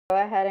Go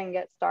ahead and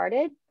get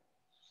started.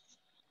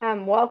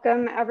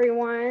 Welcome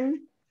everyone.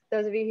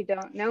 Those of you who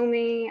don't know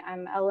me,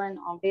 I'm Ellen,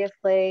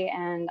 obviously,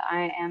 and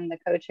I am the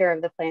co-chair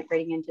of the Plant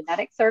Breeding and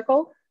Genetics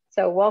Circle.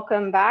 So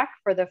welcome back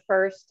for the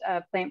first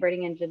Plant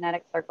Breeding and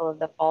Genetics Circle of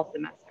the fall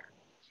semester.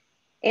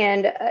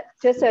 And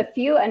just a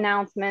few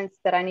announcements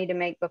that I need to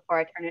make before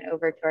I turn it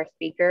over to our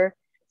speaker.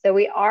 So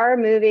we are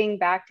moving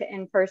back to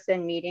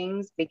in-person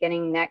meetings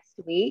beginning next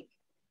week.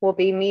 We'll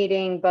be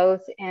meeting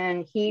both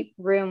in HEAP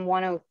Room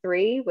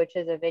 103, which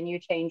is a venue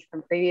change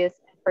from previous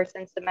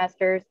in-person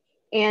semesters,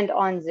 and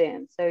on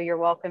Zoom. So you're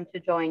welcome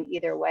to join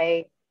either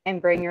way and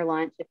bring your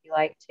lunch if you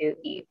like to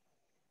eat.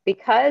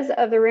 Because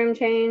of the room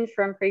change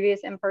from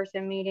previous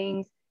in-person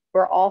meetings,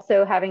 we're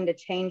also having to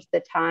change the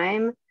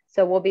time.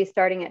 So we'll be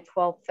starting at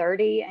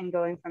 12:30 and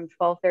going from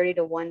 12:30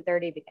 to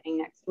 1:30 beginning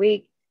next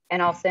week.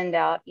 And I'll send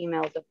out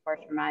emails, of course,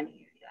 reminding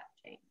you of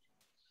that change.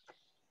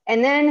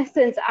 And then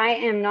since I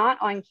am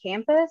not on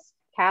campus,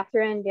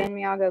 Catherine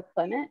Danmiago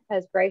Clement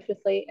has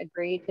graciously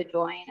agreed to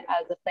join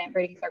as the Plant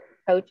Breeding Circle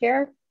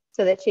co-chair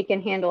so that she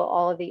can handle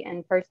all of the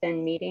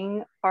in-person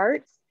meeting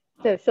parts.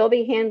 So she'll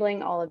be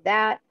handling all of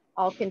that.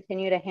 I'll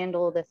continue to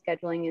handle the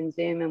scheduling in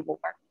Zoom and we'll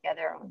work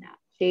together on that.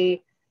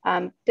 She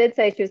did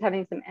say she was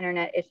having some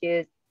internet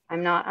issues.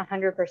 I'm not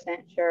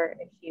 100% sure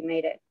if she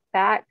made it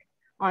back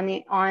on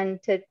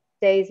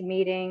today's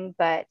meeting,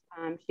 but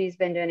she's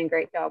been doing a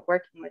great job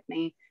working with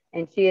me.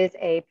 And she is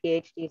a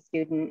Ph.D.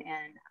 student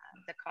in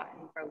the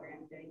Cotton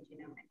program doing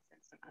genomics and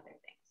some other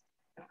things.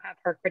 I don't have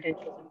her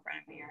credentials in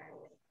front of me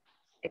or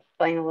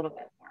explain a little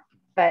bit more.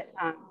 But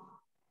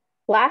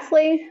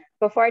lastly,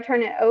 before I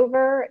turn it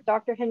over,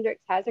 Dr.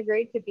 Hendrix has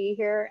agreed to be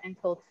here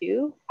until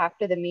 2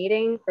 after the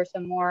meeting for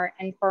some more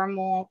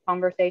informal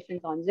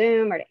conversations on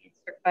Zoom or to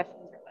answer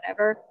questions or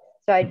whatever.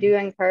 So I do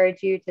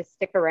encourage you to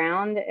stick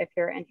around if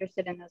you're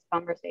interested in those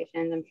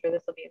conversations. I'm sure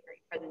this will be a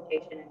great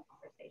presentation and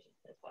conversations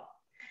as well.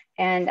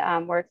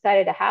 And we're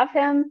excited to have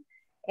him.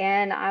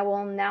 And I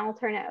will now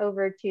turn it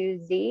over to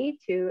Z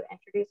to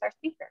introduce our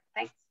speaker.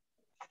 Thanks.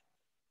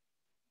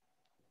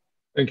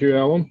 Thank you,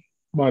 Ellen.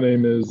 My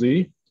name is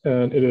Z,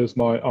 and it is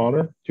my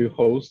honor to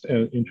host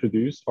and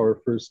introduce our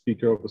first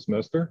speaker of the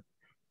semester,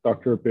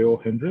 Dr. Bill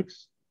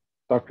Hendrix.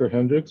 Dr.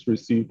 Hendrix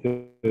received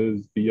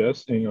his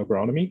BS in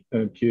agronomy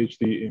and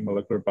PhD in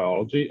molecular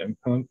biology and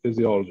plant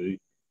physiology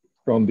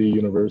from the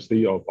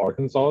University of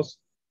Arkansas.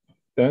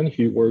 Then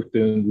he worked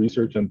in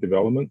research and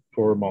development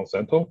for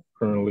Monsanto,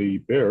 currently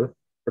Bayer,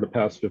 for the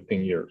past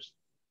 15 years.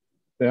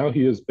 Now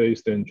he is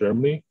based in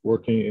Germany,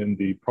 working in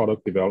the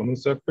product development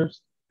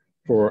sectors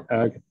for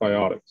ag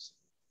biotics.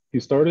 He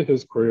started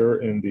his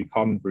career in the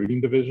cotton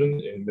breeding division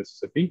in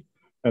Mississippi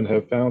and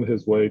have found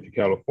his way to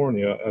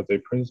California as a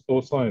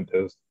principal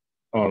scientist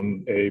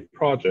on a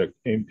project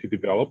aimed to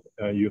develop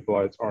and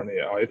utilize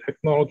RNAi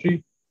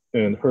technology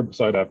in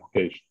herbicide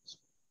applications.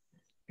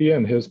 He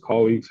and his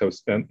colleagues have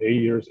spent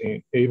 8 years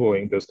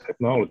enabling this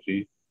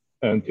technology,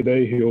 and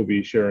today he will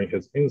be sharing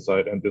his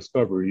insight and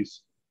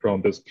discoveries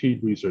from this key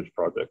research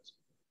project.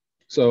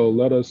 So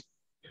let us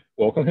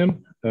welcome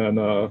him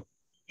and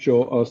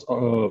show us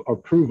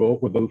approval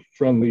with a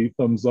friendly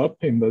thumbs up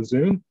in the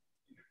Zoom.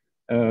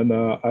 And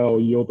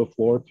I'll yield the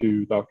floor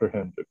to Dr.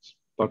 Hendrix.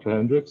 Dr.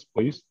 Hendrix,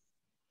 please.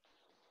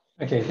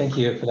 Okay, thank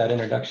you for that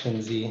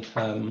introduction, Z.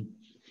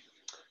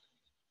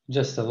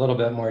 Just a little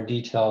bit more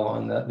detail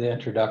on the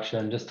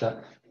introduction, just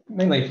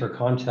mainly for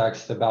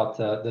context about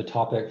the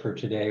topic for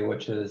today,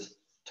 which is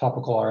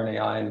topical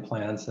RNAi in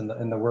plants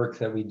and the work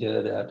that we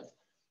did at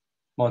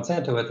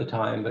Monsanto at the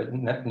time, but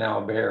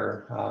now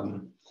Bayer.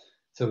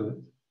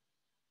 So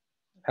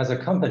as a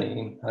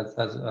company, as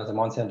a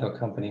Monsanto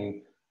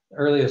company,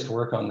 earliest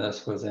work on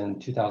this was in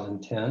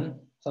 2010,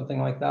 something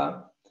like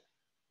that.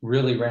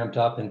 Really ramped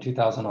up in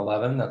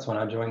 2011. That's when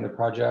I joined the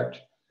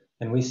project.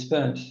 And we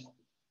spent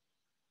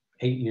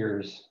 8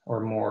 years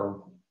or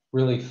more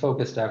really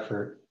focused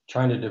effort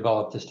trying to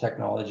develop this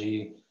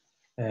technology.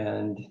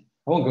 And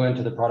I won't go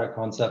into the product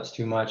concepts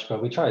too much,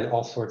 but we tried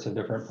all sorts of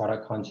different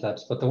product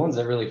concepts. But the ones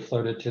that really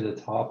floated to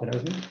the top, and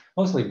it was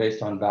mostly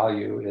based on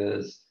value,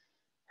 is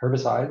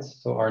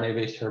herbicides. So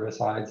RNA-based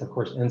herbicides, of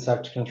course,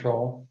 insect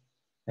control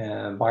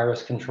and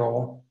virus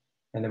control.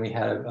 And then we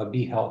had a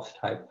bee health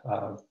type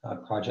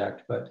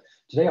project. But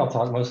today I'll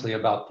talk mostly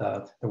about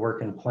the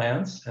work in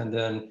plants and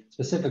then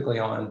specifically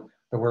on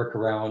the work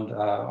around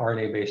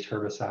RNA-based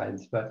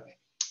herbicides. But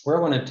where I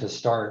wanted to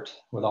start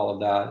with all of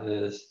that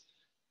is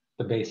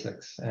the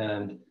basics.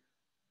 And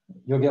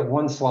you'll get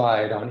one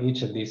slide on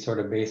each of these sort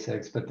of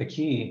basics, but the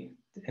key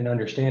in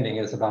understanding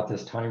is about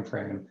this time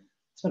frame. I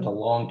spent a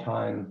long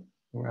time.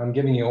 I'm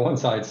giving you a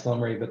one-slide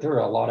summary, but there were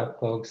a lot of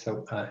folks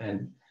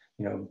and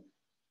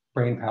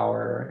brain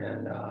power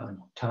and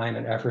time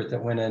and effort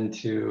that went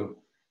into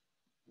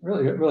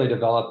really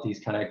develop these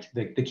kind of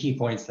the key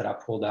points that I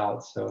pulled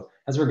out. So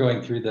as we're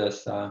going through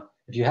this,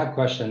 if you have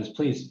questions,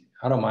 please,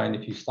 I don't mind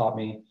if you stop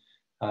me.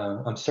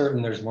 I'm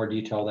certain there's more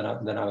detail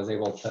than I was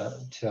able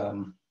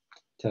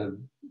to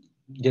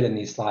get in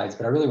these slides,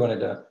 but I really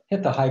wanted to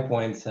hit the high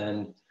points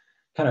and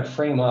kind of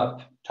frame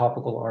up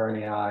topical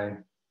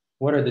RNAi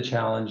what are the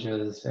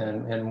challenges,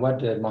 and what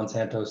did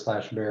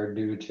Monsanto/Bayer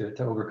do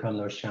to overcome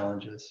those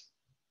challenges?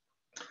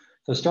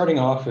 So starting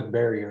off with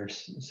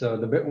barriers. So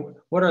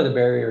what are the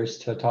barriers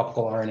to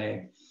topical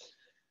RNA?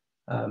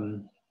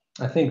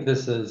 I think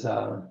this is,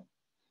 I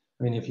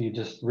mean, if you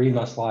just read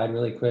my slide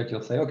really quick,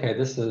 you'll say, okay,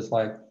 this is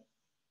like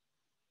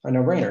a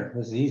no-brainer.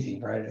 This is easy,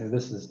 right? And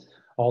this is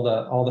all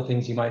the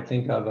things you might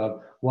think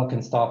of what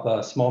can stop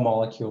a small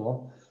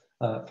molecule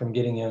from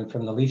getting in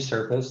from the leaf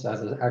surface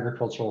as an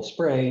agricultural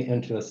spray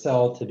into a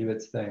cell to do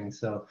its thing.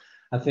 So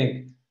I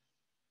think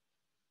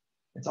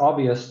it's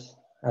obvious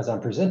as I'm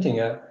presenting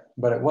it,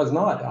 but it was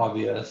not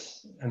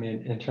obvious, I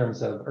mean, in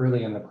terms of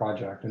early in the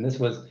project. And it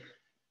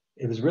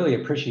was really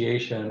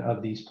appreciation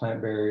of these plant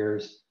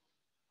barriers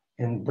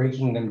and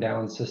breaking them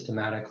down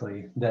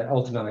systematically that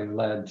ultimately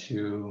led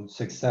to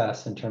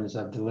success in terms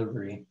of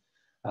delivery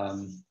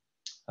of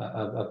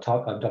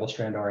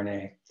double-strand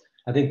RNA.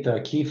 I think the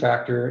key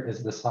factor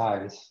is the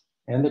size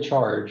and the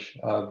charge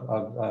of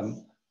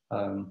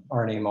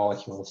RNA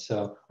molecules.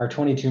 So our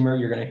 20-tumor,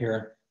 you're going to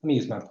hear, let me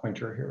use my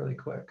pointer here really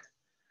quick.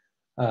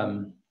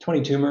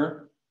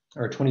 20-tumor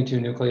or 22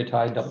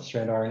 nucleotide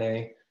double-strand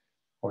RNA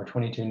or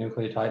 22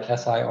 nucleotide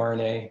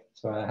siRNA.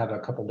 So I have a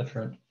couple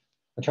different,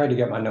 I tried to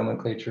get my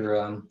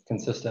nomenclature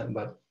consistent,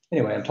 but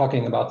anyway, I'm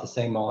talking about the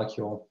same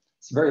molecule.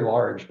 It's very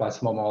large by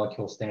small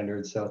molecule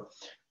standards. So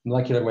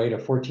molecular weight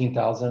of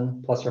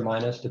 14,000 plus or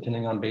minus,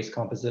 depending on base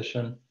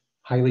composition,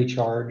 highly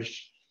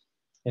charged.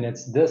 And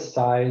it's this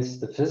size,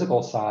 the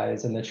physical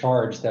size and the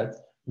charge that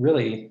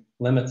really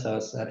limits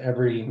us at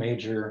every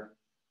major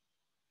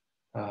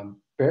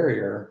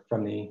barrier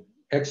from the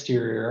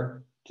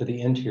exterior to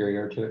the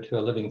interior to a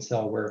living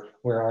cell where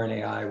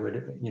RNAi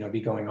would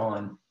be going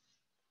on.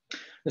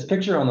 This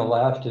picture on the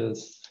left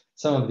is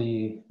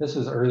this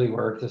is early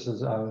work. This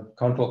is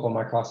confocal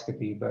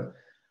microscopy, but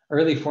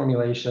early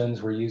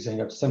formulations were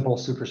using a simple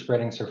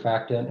superspreading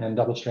surfactant and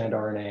double-strand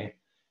RNA.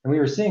 And we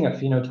were seeing a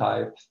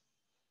phenotype,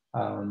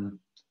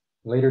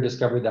 later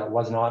discovered that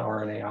was not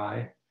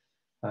RNAi.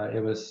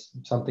 It was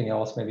something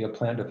else, maybe a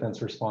plant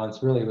defense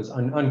response. Really, it was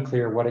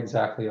unclear what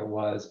exactly it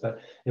was, but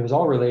it was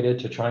all related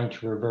to trying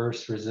to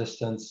reverse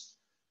resistance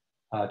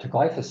to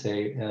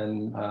glyphosate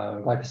and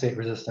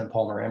glyphosate-resistant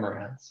Palmer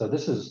amaranth. So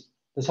this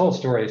whole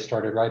story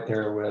started right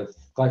there with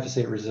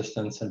glyphosate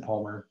resistance in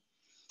Palmer,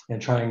 and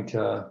trying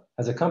to,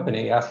 as a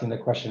company, asking the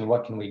question,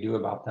 what can we do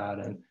about that?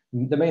 And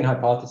the main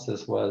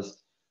hypothesis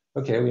was,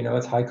 okay, we know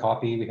it's high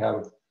copy. We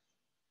have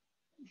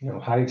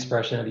high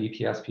expression of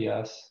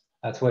EPSPS.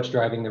 That's what's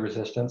driving the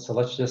resistance. So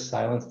let's just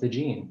silence the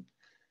gene.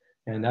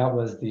 And that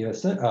was the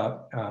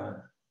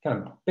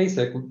kind of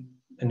basic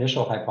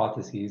initial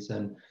hypotheses.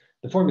 And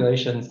the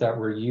formulations that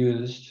were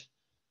used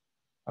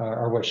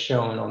are what's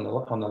shown on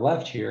the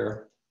left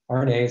here.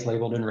 RNA is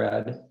labeled in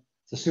red.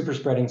 It's a super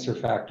spreading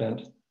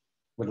surfactant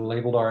with a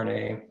labeled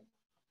RNA.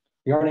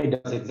 The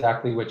RNA does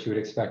exactly what you would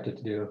expect it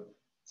to do.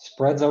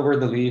 Spreads over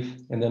the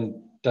leaf and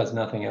then does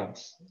nothing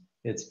else.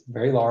 It's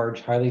very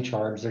large, highly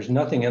charged. There's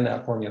nothing in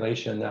that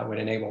formulation that would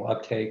enable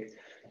uptake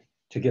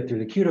to get through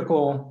the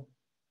cuticle,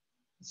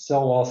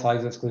 cell wall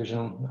size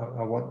exclusion.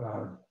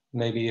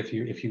 Maybe if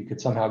you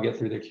could somehow get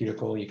through the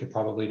cuticle, you could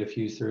probably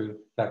diffuse through. In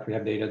fact, we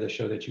have data that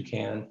show that you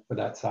can with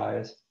that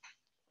size.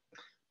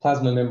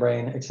 Plasma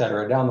membrane, et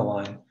cetera, down the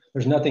line.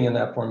 There's nothing in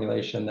that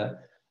formulation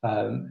that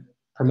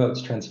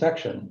promotes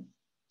transfection.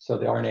 So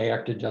the RNA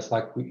acted just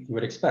like you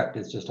would expect.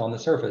 It's just on the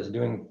surface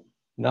doing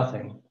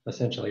nothing,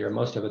 essentially, or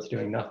most of it's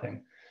doing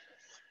nothing.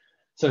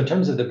 So in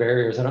terms of the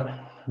barriers, I don't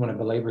want to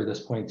belabor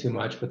this point too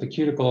much, but the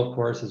cuticle, of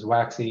course, is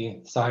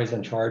waxy. Size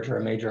and charge are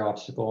a major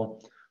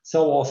obstacle.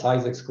 Cell wall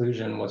size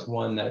exclusion was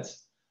one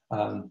that's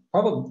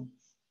probably,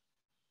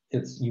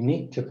 it's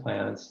unique to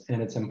plants,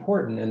 and it's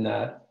important in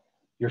that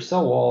your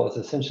cell wall is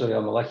essentially a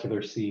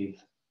molecular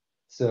sieve.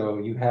 So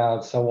you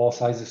have cell wall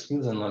size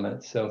exclusion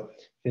limits. So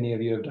if any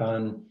of you have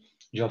done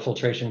gel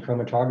filtration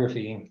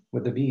chromatography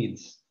with the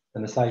beads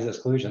and the size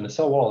exclusion, the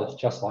cell wall is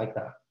just like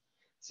that.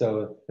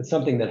 So it's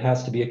something that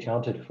has to be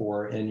accounted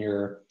for in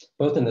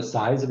both in the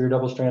size of your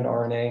double-strand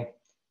RNA,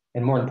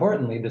 and more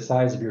importantly, the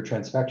size of your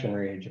transfection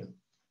reagent.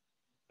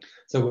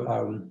 So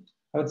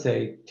I would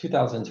say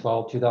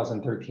 2012,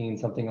 2013,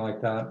 something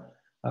like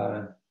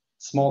that.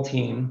 Small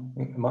team,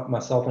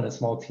 myself and a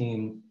small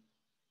team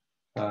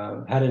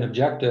had an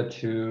objective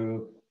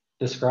to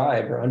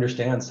describe or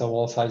understand cell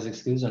wall size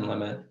exclusion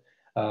limit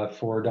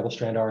for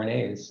double-strand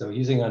RNAs. So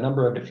using a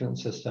number of different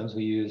systems,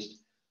 we used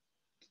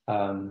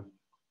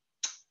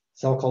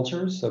cell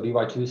cultures, so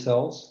BY2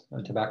 cells,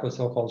 tobacco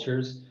cell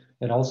cultures,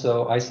 and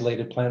also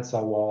isolated plant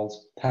cell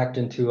walls packed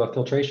into a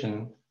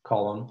filtration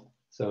column.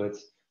 So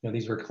it's,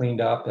 these were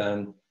cleaned up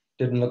and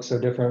didn't look so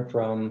different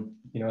from,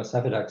 a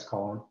Cephalodex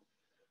column.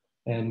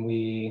 And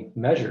we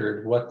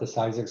measured what the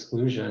size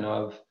exclusion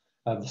of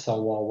the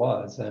cell wall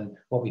was. And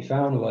what we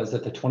found was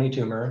that the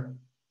 20-tumor,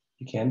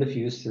 you can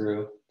diffuse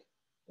through.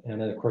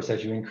 And then of course,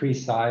 as you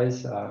increase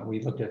size,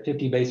 we looked at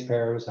 50 base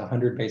pairs,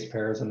 100 base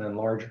pairs, and then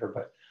larger.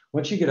 But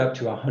once you get up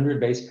to 100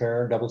 base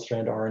pair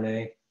double-strand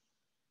RNA,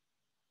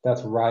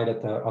 That's right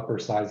at the upper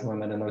size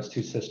limit in those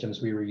two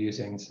systems we were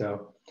using.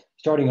 So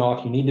starting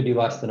off, you need to be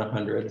less than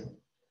 100,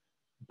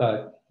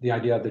 but the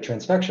idea of the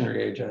transfection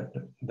reagent,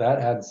 that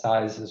adds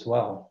size as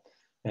well.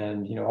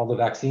 And all the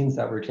vaccines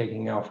that we're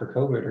taking now for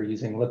COVID are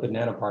using lipid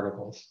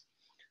nanoparticles.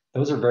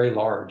 Those are very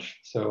large.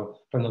 So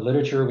from the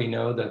literature, we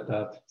know that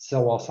the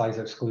cell wall size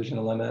exclusion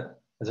limit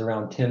is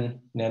around 10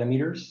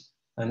 nanometers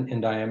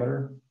in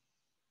diameter.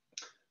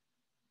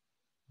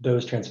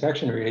 Those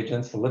transfection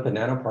reagents, the lipid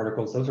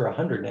nanoparticles, those are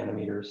 100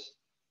 nanometers.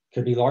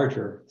 Could be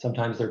larger.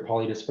 Sometimes they're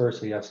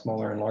polydispersed. We have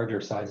smaller and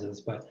larger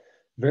sizes, but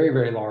very,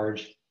 very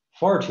large,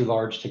 far too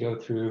large to go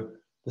through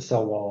the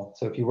cell wall.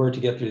 So if you were to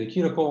get through the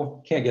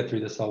cuticle, can't get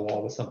through the cell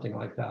wall with something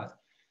like that.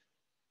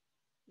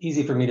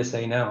 Easy for me to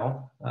say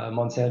now.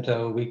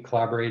 Monsanto, we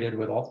collaborated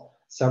with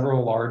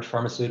several large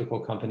pharmaceutical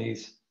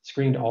companies,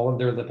 screened all of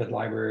their lipid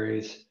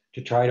libraries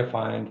to try to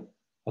find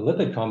a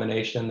lipid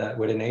combination that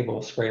would enable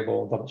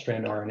sprayable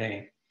double-strand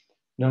RNA.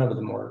 None of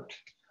them worked.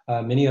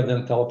 Many of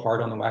them fell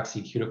apart on the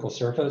waxy cuticle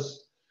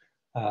surface.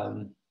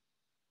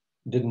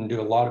 Didn't do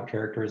a lot of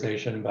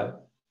characterization,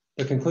 but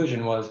the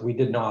conclusion was we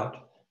did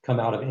not come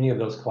out of any of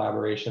those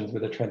collaborations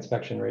with a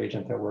transfection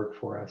reagent that worked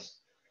for us.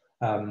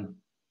 The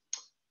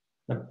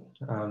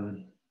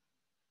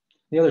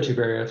other two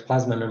barriers,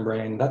 plasma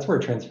membrane, that's where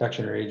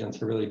transfection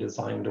reagents are really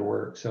designed to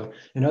work. So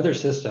in other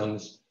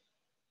systems,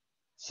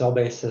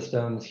 cell-based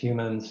systems,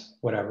 humans,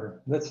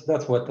 whatever,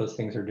 that's what those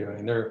things are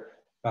doing. They're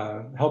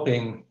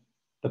helping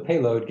the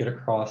payload get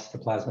across the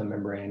plasma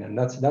membrane, and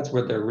that's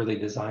what they're really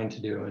designed to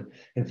do. And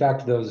in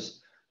fact, those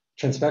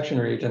transfection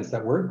reagents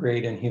that work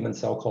great in human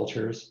cell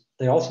cultures,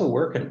 they also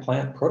work in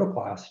plant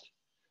protoplast.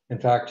 In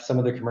fact, some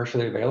of the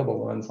commercially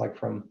available ones, like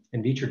from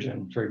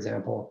Invitrogen, for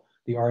example,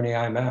 the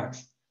RNAi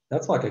max,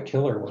 that's like a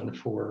killer one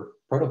for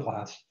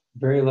protoplast.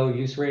 Very low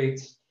use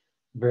rates,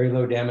 very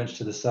low damage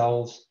to the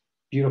cells,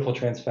 beautiful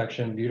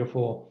transfection,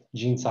 beautiful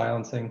gene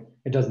silencing.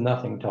 It does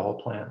nothing to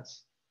whole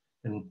plants.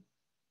 And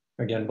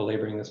again,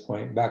 belaboring this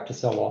point, back to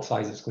cell wall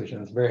size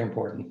exclusion, it's very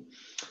important.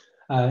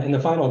 And the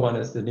final one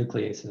is the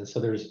nucleases.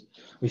 So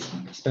we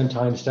spend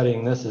time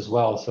studying this as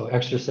well. So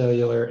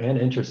extracellular and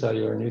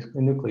intracellular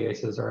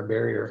nucleases are a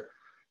barrier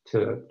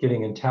to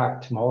getting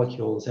intact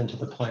molecules into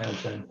the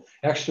plant. And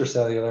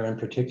extracellular in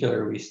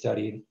particular, we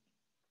studied,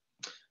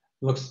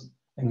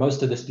 in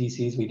most of the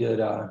species we did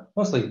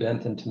mostly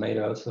bent in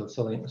tomatoes, so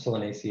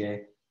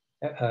Solanaceae,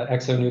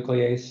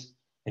 exonuclease,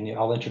 and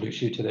I'll introduce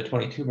you to the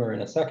 20-tumor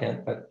in a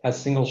second, but has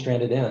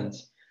single-stranded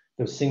ends.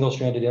 Those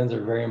single-stranded ends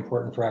are very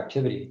important for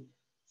activity.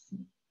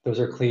 Those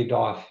are cleaved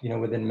off,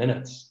 within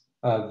minutes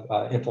of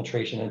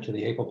infiltration into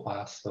the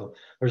apoplast. So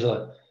there's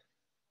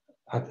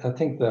I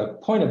think the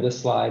point of this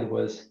slide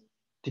was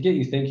to get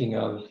you thinking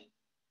of,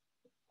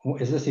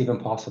 is this even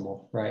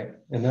possible, right?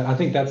 And I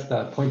think that's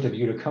the point of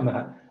view to come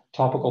at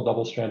topical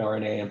double-strand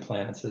RNA in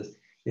plants.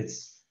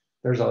 It's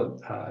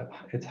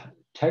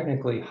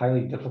technically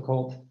highly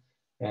difficult,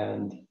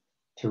 and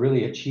to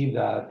really achieve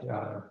that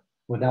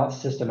without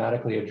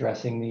systematically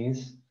addressing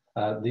these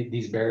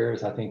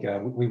barriers, I think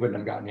we wouldn't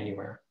have gotten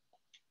anywhere.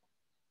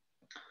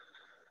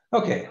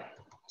 Okay,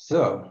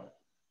 so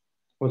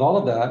with all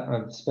of that,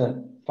 I've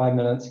spent 5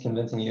 minutes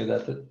convincing you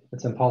that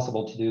it's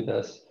impossible to do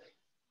this.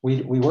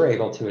 We were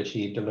able to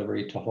achieve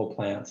delivery to whole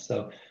plants.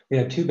 So we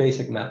had two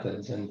basic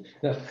methods, and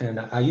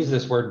I use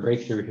this word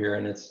breakthrough here,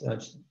 and it's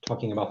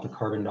talking about the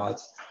carbon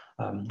dots.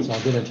 So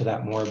I'll get into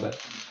that more, but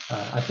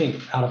I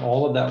think out of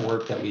all of that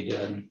work that we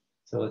did,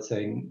 so let's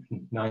say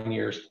 9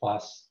 years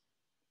plus,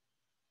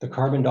 the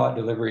carbon dot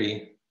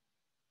delivery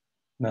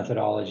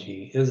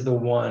methodology is the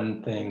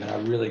one thing that I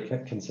really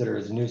consider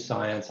as new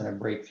science and a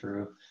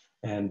breakthrough,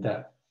 and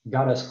that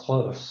got us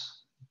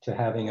close to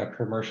having a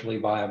commercially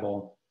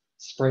viable,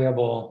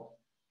 sprayable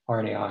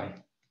RNAi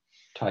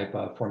type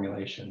of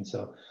formulation.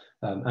 So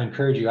I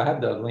encourage you, I have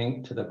the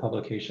link to the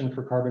publication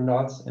for carbon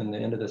dots in the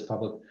end of this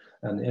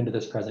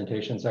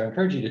presentation. So I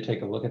encourage you to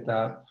take a look at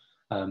that.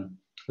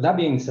 With that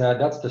being said,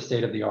 that's the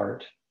state of the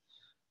art.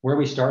 Where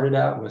we started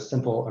at was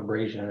simple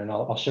abrasion, and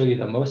I'll show you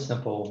the most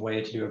simple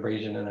way to do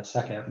abrasion in a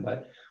second.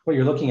 But what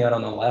you're looking at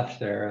on the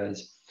left there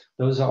is,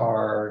 those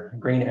are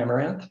grain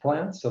amaranth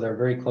plants. So they're a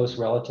very close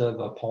relative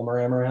of Palmer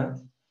amaranth.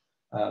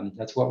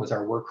 That's what was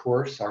our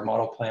workhorse, our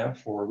model plant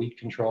for weed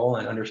control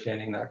and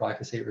understanding that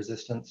glyphosate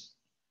resistance.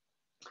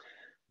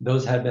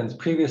 Those had been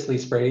previously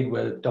sprayed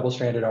with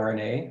double-stranded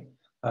RNA,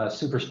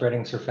 super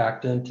spreading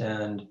surfactant,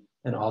 and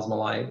an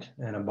osmolite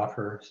and a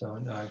buffer.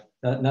 So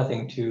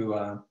nothing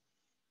too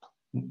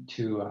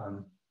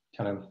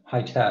kind of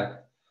high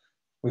tech.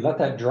 We let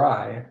that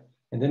dry,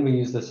 and then we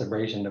use this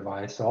abrasion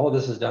device. So all of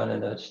this is done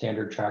in a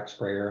standard track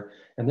sprayer,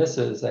 and this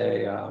is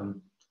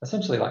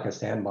essentially like a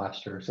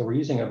sandblaster. So we're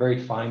using a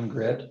very fine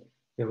grit.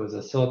 It was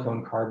a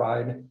silicon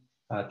carbide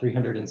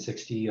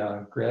 360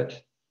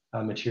 grit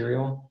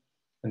material,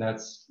 and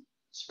that's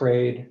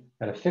sprayed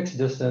at a fixed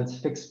distance,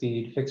 fixed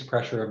speed, fixed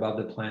pressure above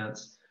the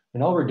plants.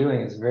 And all we're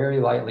doing is very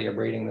lightly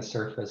abrading the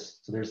surface.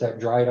 So there's that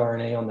dried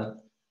RNA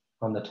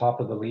on the top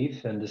of the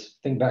leaf, and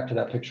just think back to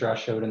that picture I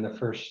showed in the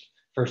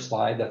first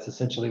slide. That's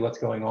essentially what's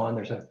going on.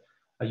 There's a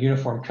a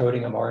uniform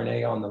coating of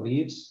RNA on the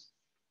leaves.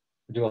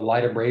 We do a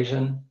light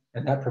abrasion,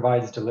 and that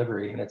provides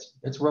delivery, and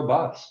it's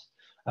robust.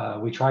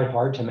 We tried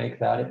hard to make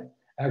that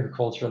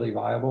agriculturally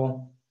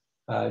viable.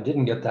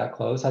 Didn't get that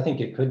close. I think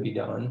it could be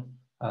done,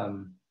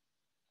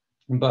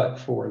 but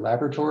for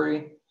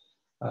laboratory,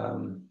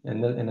 and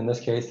in this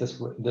case, this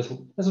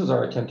was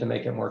our attempt to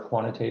make it more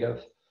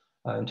quantitative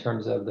in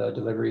terms of the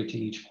delivery to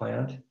each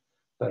plant.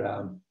 But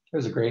it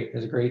was a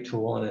great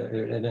tool, and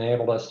it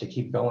enabled us to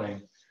keep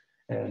going.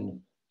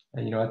 And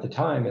you know, at the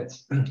time,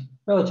 it's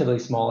relatively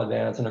small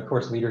advance, and of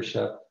course,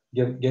 leadership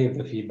gave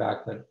the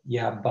feedback that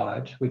yeah,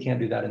 but we can't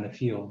do that in the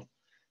field.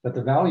 But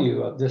the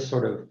value of this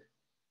sort of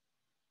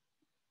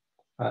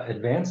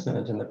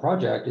advancement in the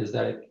project is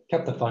that it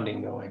kept the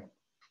funding going.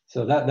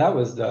 So that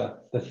was the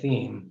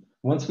theme.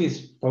 Once we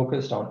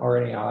focused on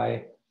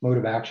RNAi mode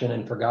of action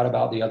and forgot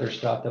about the other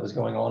stuff that was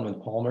going on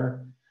with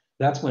Palmer,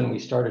 that's when we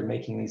started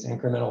making these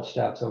incremental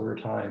steps over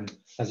time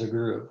as a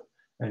group.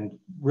 And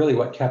really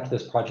what kept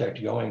this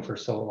project going for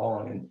so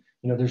long. And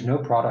you know, there's no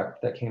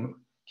product that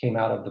came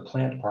out of the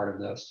plant part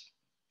of this.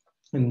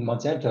 And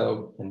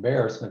Monsanto and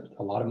Bayer spent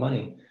a lot of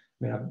money.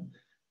 I mean,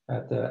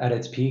 at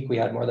its peak, we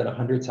had more than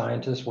 100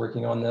 scientists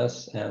working on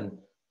this, and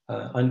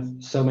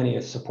so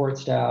many support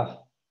staff,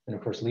 and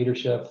of course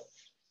leadership.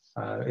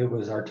 It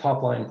was our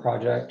top line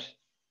project,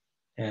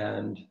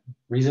 and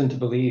reason to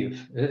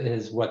believe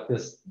is what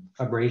this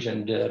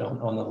abrasion did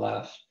on the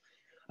left.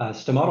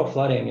 Stomatal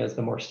flooding is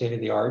the more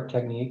state-of-the-art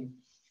technique,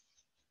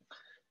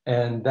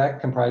 and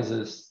that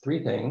comprises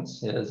three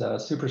things: is a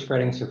super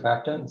spreading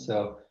surfactant.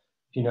 So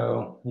you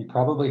know, you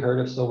probably heard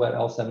of Silhouette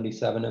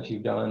L77 if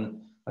you've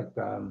done like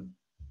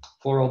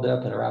floral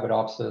dip and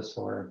Arabidopsis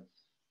or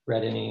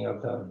read any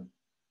of the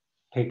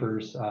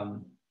papers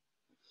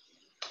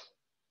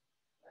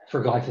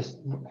for glyphosate.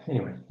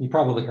 Anyway, you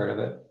probably heard of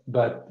it,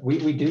 but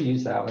we do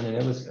use that one,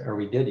 and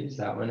we did use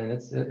that one, and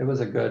it was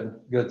a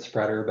good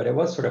spreader, but it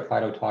was sort of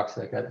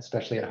phytotoxic,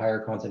 especially at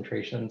higher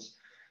concentrations.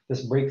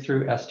 This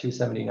breakthrough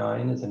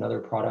S279 is another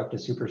product, a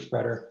super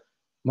spreader,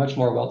 much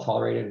more well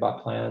tolerated by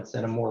plants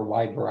and a more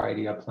wide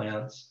variety of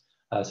plants.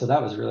 So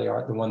that was really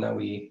the one that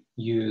we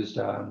used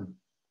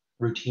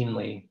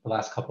routinely the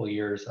last couple of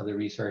years of the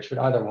research, but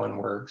either one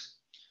works.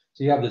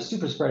 So you have the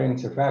super spreading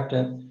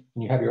surfactant,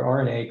 and you have your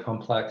RNA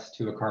complex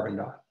to a carbon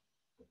dot.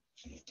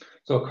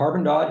 So a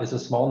carbon dot is a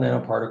small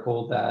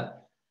nanoparticle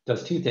that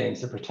does two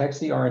things. It protects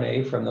the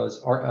RNA from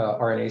those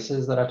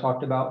RNases that I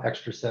talked about,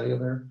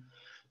 extracellular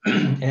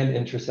and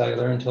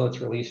intracellular, until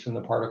it's released from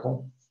the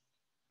particle.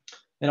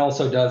 And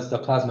also does the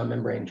plasma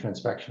membrane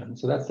transfection.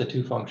 So that's the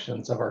two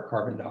functions of our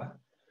carbon dot.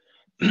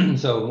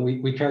 So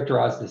we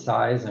characterize the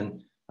size,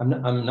 and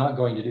I'm not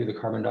going to do the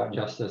carbon dot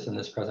justice in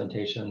this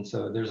presentation.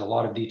 So there's a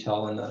lot of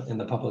detail in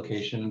the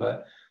publication,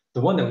 but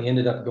the one that we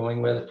ended up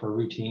going with for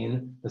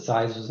routine, the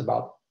size was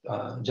about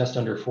just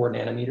under 4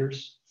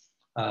 nanometers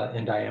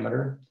in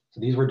diameter.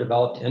 So these were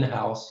developed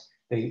in-house,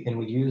 and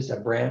we used a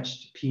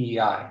branched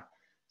PEI.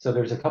 So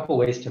there's a couple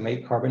ways to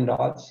make carbon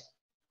dots.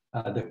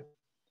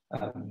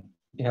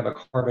 You have a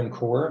carbon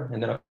core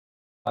and then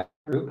a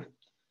group.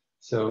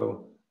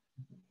 So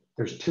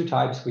there's two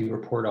types we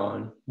report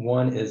on.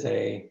 One is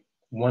a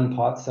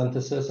one-pot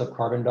synthesis of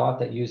carbon dot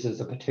that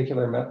uses a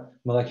particular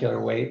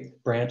molecular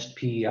weight, branched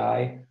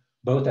PEI,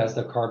 both as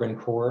the carbon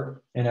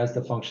core and as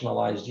the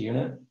functionalized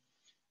unit.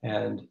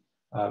 And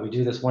we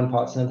do this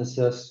one-pot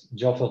synthesis,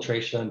 gel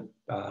filtration,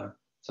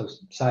 so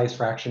size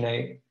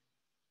fractionate.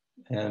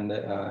 And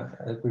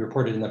we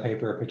reported in the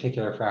paper a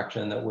particular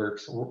fraction that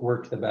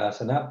worked the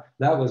best. And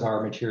that was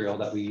our material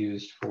that we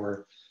used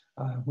for,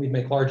 we'd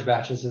make large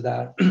batches of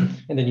that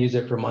and then use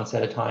it for months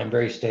at a time,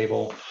 very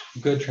stable,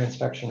 good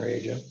transfection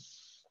reagent.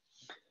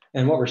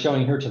 And what we're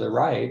showing here to the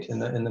right in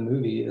the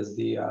movie is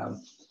the,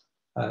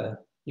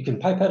 you can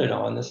pipette it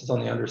on. This is on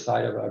the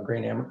underside of a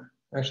grain amaranth.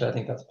 Actually, I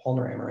think that's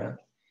Palmer amaranth.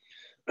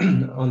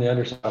 On the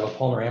underside of a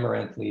Palmer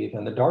amaranth leaf.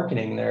 And the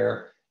darkening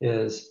there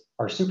is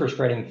our super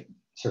spreading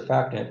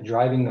surfactant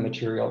driving the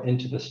material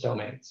into the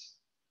stomates.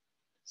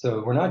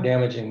 So we're not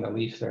damaging the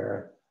leaf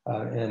there.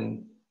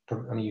 And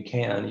I mean, you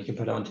can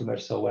put on too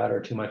much Silhouette or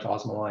too much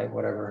osmolite,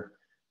 whatever,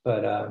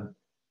 but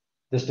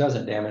this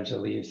doesn't damage the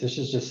leaves. This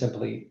is just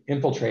simply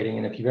infiltrating.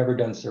 And if you've ever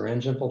done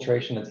syringe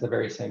infiltration, it's the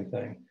very same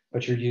thing,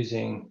 but you're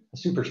using a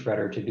super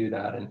spreader to do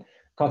that. And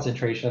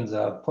concentrations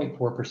of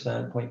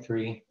 0.4%,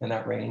 0.3 in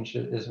that range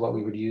is what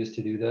we would use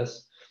to do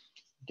this.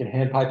 You can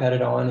hand pipette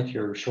it on if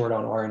you're short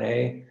on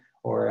RNA,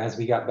 or as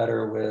we got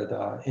better with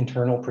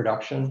internal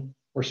production,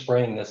 we're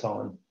spraying this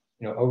on,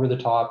 over the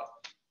top.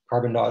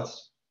 Carbon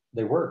dots,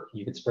 they work.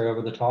 You could spray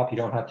over the top. You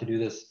don't have to do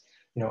this,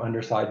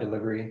 underside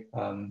delivery.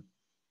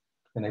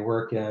 And they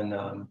work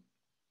in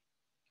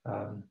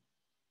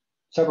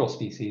several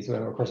species.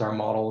 And of course, our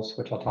models,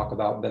 which I'll talk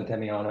about,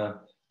 Benthamiana,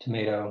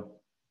 tomato,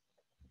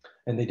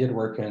 and they did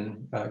work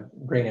in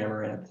grain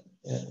amaranth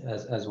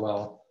as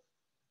well.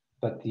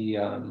 But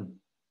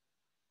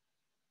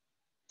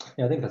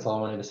Yeah, I think that's all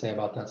I wanted to say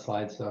about that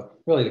slide. So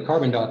really the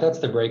carbon dot, that's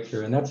the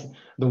breakthrough. And that's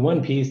the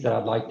one piece that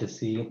I'd like to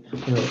see.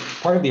 You know,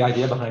 part of the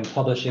idea behind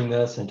publishing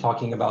this and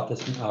talking about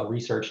this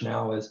research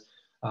now is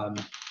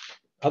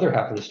other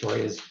half of the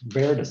story is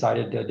Bayer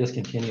decided to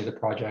discontinue the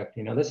project.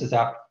 You know, this is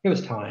after, it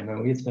was time,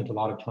 and we had spent a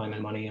lot of time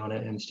and money on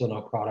it and still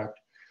no product,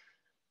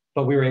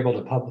 but we were able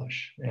to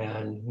publish.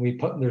 And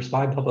there's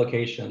 5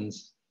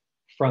 publications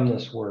from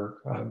this work,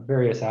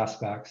 various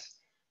aspects.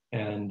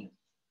 And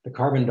the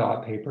carbon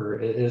dot paper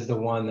is the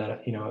one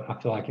that, you know,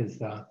 I feel like is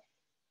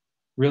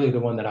really the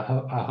one that I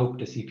hope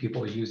to see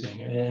people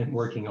using and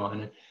working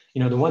on.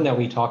 You know, the one that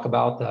we talk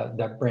about,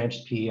 that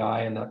branched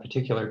PEI and that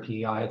particular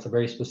PEI, it's a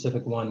very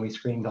specific one. We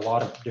screened a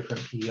lot of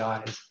different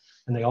PEIs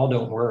and they all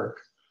don't work.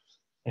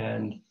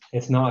 And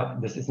it's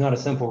not a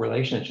simple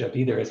relationship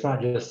either. It's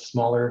not just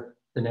smaller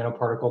the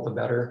nanoparticle, the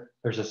better.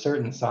 There's a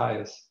certain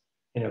size,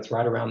 and it's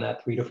right around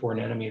that 3 to 4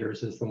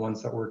 nanometers is the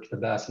ones that work the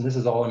best. And this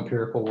is all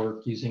empirical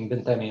work using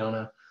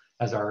benzamiana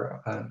as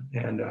our,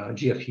 and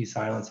GFP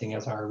silencing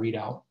as our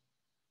readout.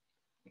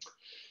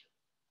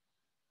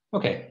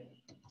 Okay,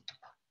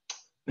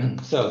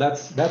 so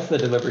that's the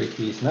delivery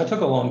piece, and that took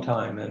a long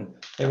time, and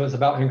it was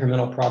about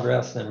incremental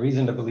progress and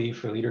reason to believe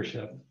for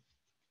leadership.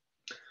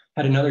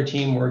 Had another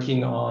team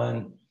working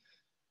on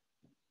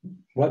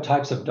what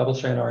types of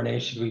double-strand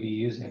RNA should we be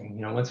using.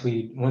 You know, once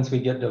we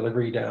get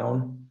delivery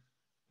down,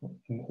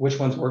 which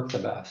ones work the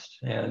best,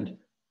 and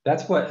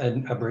that's what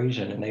an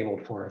abrasion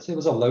enabled for us. It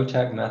was a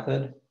low-tech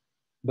method,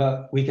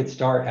 but we could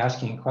start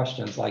asking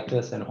questions like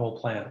this in whole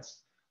plants.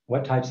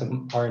 What types of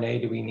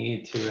RNA do we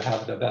need to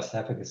have the best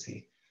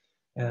efficacy?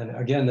 And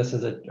again, this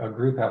is a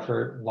group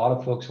effort, a lot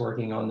of folks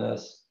working on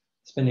this,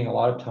 spending a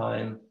lot of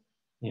time.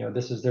 You know,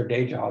 this is their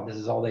day job, this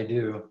is all they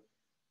do.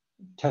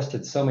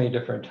 Tested so many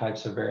different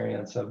types of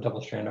variants of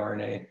double-strand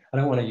RNA. I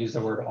don't want to use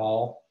the word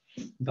all,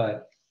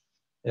 but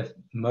if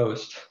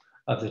most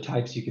of the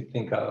types you could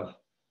think of,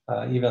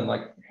 even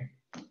like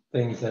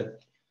things that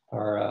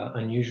are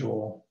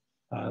unusual,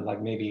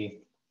 like maybe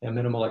a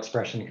minimal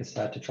expression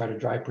cassette to try to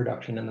drive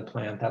production in the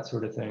plant, that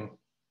sort of thing.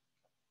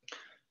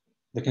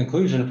 The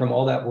conclusion from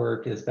all that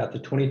work is that the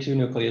 22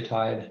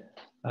 nucleotide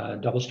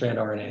double-strand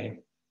RNA,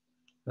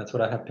 that's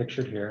what I have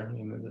pictured here, let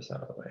me move this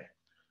out of the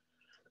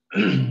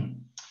way,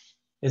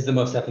 is the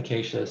most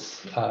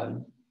efficacious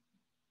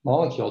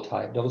molecule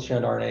type,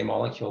 double-strand RNA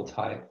molecule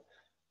type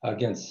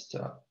against,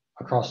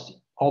 across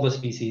all the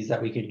species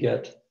that we could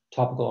get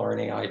topical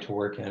RNAi to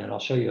work in. And I'll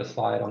show you a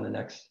slide on the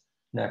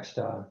next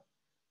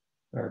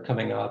or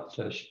coming up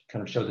to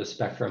kind of show the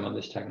spectrum of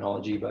this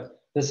technology, but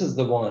this is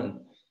the one.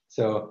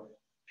 So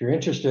if you're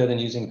interested in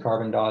using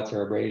carbon dots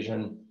or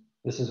abrasion,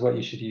 this is what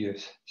you should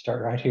use.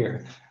 Start right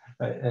here.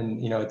 Right?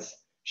 And you know, it's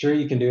sure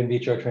you can do in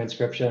vitro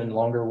transcription,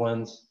 longer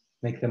ones,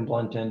 make them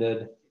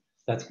blunt-ended.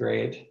 That's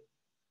great.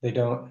 They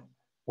don't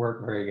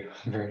work very,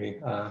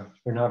 they're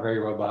not very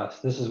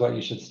robust. This is what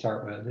you should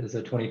start with, is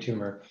a 20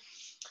 tumor.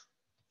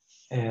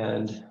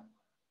 And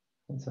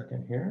one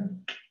second here.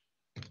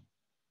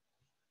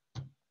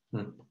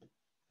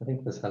 I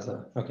think this has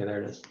a, okay,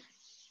 there it is.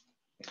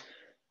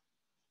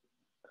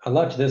 I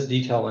left this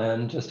detail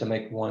in just to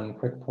make one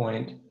quick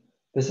point.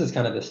 This is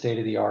kind of the state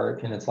of the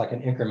art, and it's like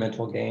an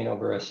incremental gain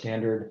over a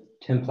standard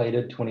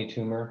templated 20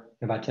 tumor.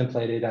 And by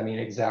templated, I mean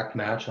exact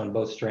match on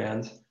both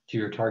strands to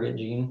your target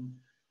gene.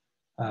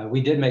 We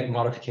did make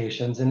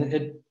modifications, and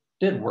it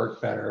did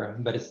work better,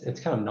 but it's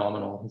kind of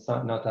nominal. It's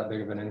not that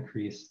big of an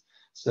increase.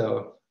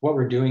 So what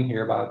we're doing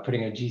here by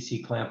putting a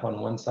GC clamp on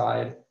one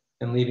side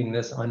and leaving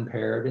this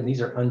unpaired, and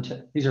these are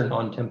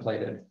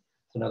non-templated.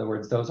 So in other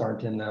words, those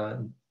aren't in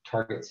the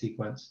target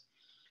sequence.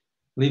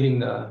 Leaving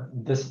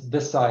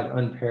this side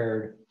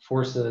unpaired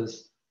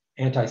forces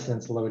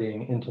antisense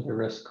loading into the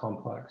RISC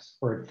complex,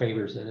 or it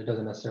favors it. It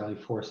doesn't necessarily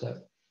force it.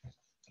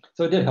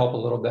 So it did help a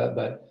little bit,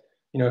 but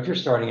you know, if you're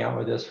starting out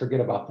with this,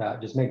 forget about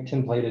that. Just make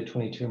templated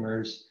 20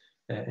 tumors,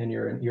 and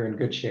you're in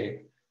good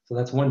shape. So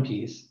that's one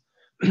piece.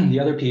 The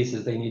other piece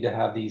is they need to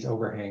have these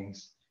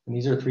overhangs. And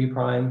these are 3' 2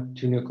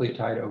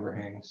 nucleotide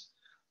overhangs.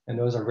 And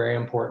those are very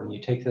important.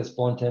 You take this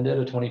blunt-ended,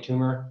 a 20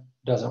 tumor,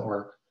 doesn't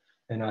work.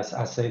 And I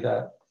say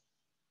that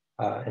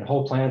in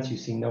whole plants, you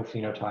see no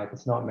phenotype.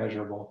 It's not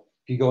measurable.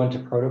 If you go into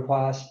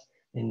protoplast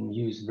and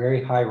use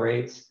very high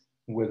rates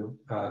with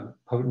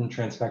potent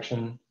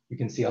transfection, you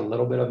can see a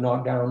little bit of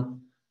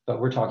knockdown, but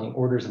we're talking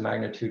orders of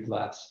magnitude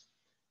less.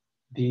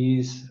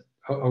 These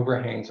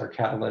overhangs are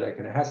catalytic,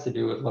 and it has to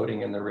do with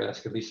loading in the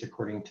RISC, at least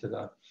according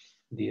to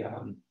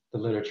the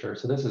literature.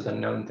 So this is a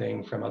known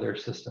thing from other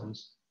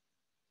systems.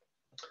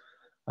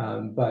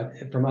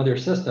 But from other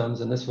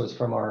systems, and this was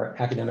from our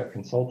academic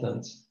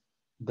consultants,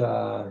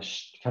 the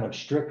kind of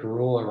strict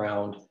rule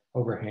around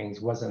overhangs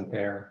wasn't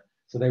there.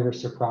 So they were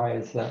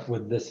surprised that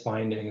with this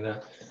finding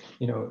that,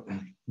 you know,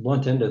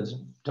 blunt-endeds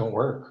don't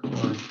work.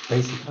 Or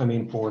I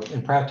mean,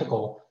 in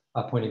practical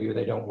point of view,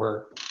 they don't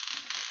work.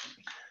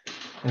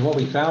 And what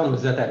we found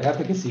was that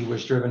efficacy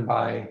was driven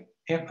by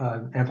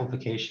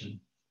amplification.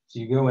 So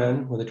you go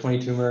in with a 20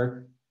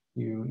 tumor,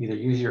 you either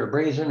use your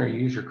abrasion or you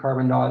use your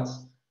carbon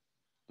dots,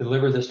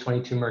 deliver this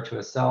 20 tumor to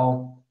a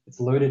cell, It's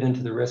loaded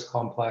into the RISC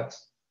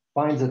complex,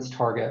 finds its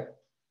target,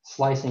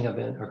 slicing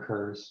event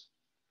occurs,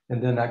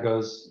 and then that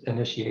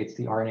initiates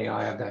the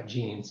RNAi of that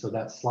gene. So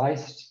that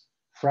sliced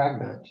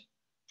fragment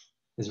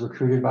is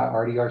recruited by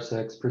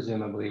RDR6,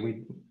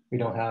 presumably. We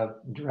don't have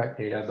direct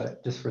data,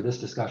 but just for this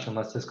discussion,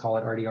 let's just call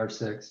it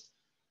RDR6.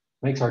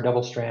 Makes our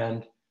double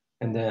strand,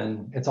 and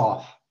then it's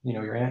off. You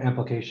know, your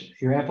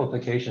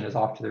amplification is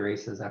off to the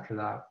races after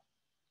that.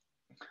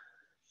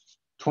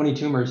 20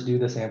 tumors do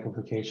this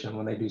amplification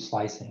when they do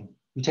slicing.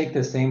 You take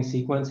this same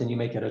sequence and you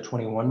make it a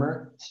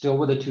 21-mer, still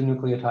with the 2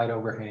 nucleotide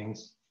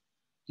overhangs.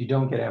 You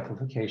don't get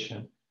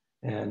amplification.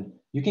 And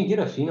you can get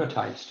a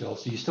phenotype still.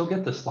 So you still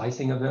get the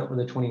slicing event with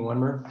a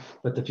 21-mer,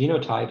 but the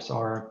phenotypes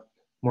are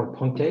more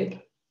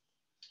punctate.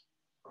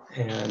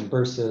 And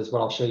versus what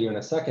I'll show you in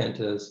a second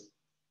is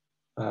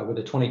with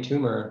a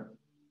 20-tumor,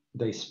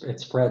 it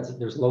spreads,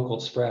 there's local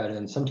spread,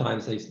 and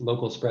sometimes they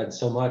local spread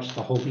so much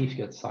the whole leaf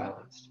gets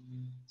silenced.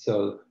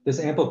 So this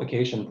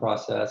amplification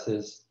process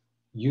is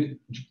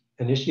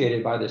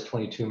initiated by this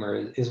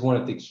 20-tumor is one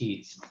of the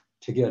keys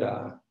to get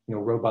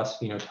robust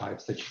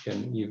phenotypes that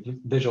you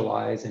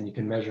visualize and you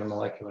can measure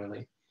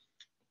molecularly.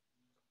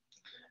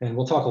 And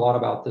we'll talk a lot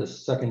about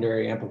this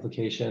secondary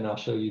amplification. I'll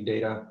show you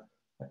data.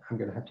 I'm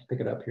going to have to pick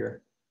it up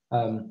here.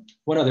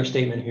 One other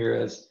statement here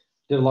is,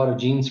 did a lot of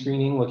gene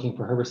screening looking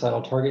for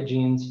herbicidal target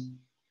genes.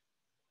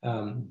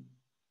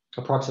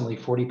 Approximately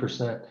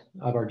 40%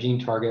 of our gene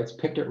targets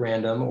picked at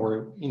random,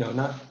 or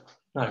not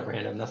at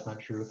random, that's not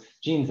true.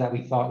 Genes that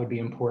we thought would be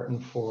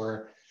important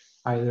for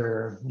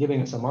either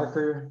giving us a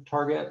marker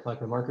target,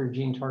 like a marker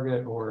gene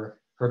target, or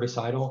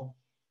herbicidal.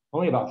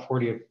 Only about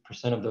 40%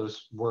 of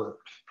those were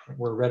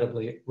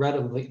readily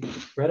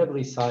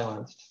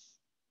silenced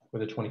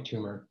with a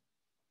 20-tumor.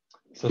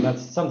 So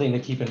that's something to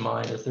keep in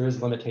mind, as there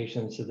is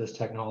limitations to this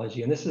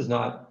technology. And this is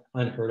not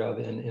unheard of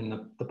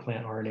in the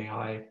plant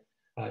RNAi,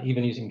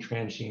 even using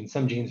transgenes.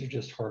 Some genes are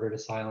just harder to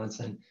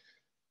silence, and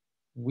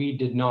we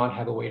did not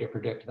have a way to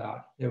predict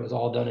that. It was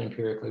all done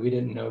empirically. We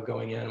didn't know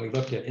going in. We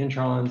looked at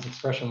introns,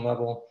 expression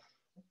level,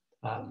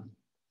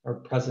 or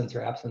presence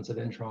or absence of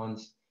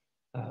introns.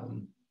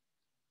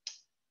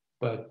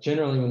 But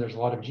generally, when there's a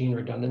lot of gene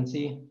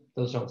redundancy,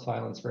 those don't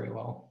silence very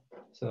well.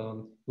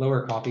 So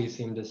lower copies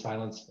seem to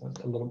silence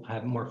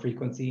have more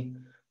frequency,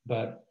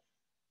 but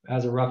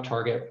as a rough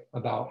target,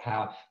 about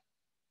half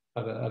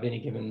of any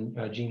given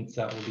gene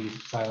set will be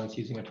silenced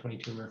using a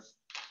 20-tumor.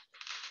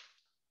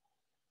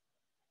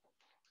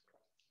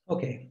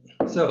 Okay,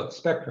 so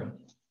spectrum.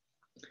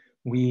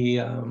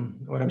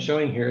 What I'm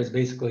showing here is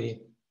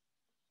basically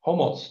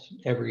almost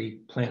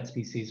every plant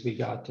species we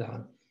got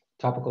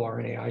topical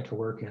RNAi to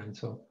work in.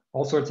 So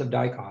all sorts of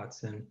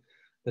dicots, and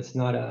that's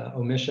not an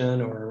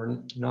omission,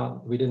 or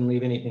we didn't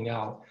leave anything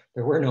out.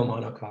 There were no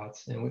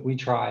monocots, and we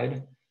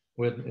tried,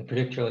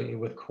 particularly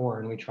with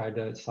corn, we tried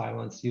to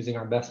silence using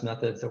our best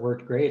methods that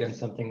worked great in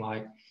something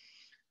like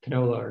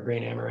canola or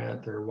grain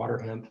amaranth or water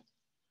hemp.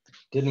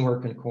 Didn't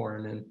work in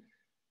corn, and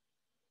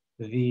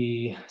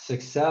the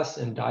success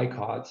in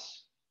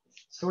dicots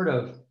sort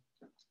of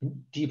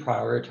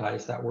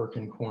deprioritized that work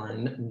in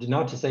corn.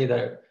 Not to say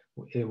that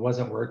it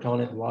wasn't worked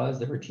on, it was.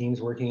 There were teams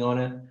working on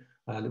it.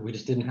 We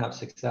just didn't have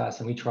success,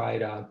 and we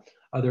tried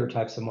other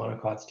types of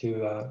monocots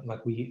too,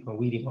 like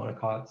weedy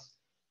monocots.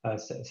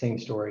 Same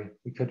story.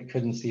 We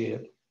couldn't see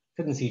it,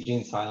 couldn't see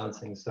gene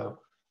silencing. So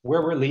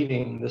where we're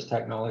leaving this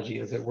technology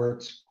is it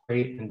works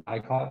great in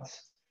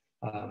dicots.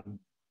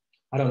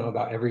 I don't know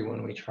about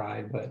everyone we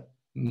tried, but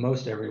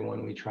most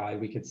everyone we tried,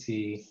 we could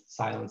see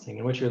silencing.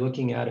 And what you're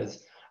looking at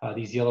is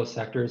these yellow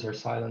sectors are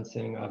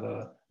silencing of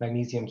a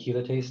magnesium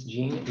chelatase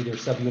gene, either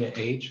subunit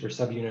H or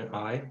subunit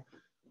I.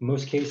 In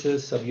most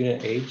cases,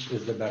 subunit H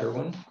is the better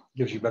one,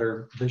 gives you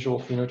better visual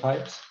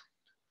phenotypes.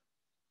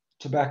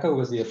 Tobacco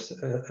was the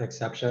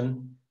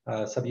exception.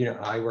 Subunit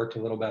I worked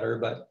a little better,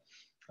 but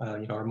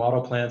our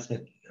model plants,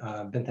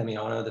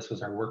 Benthamiana, this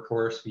was our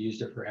workhorse. We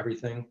used it for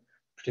everything,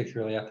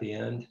 particularly at the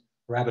end.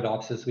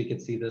 Arabidopsis, we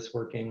could see this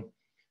working.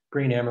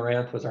 Grain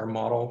amaranth was our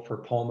model for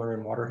palmer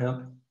and water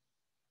hemp.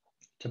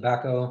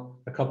 Tobacco,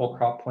 a couple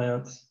crop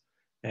plants,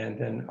 and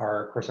then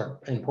of course our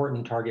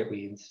important target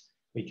weeds.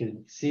 We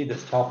could see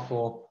this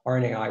topical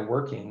RNAi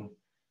working,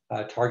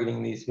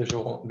 targeting these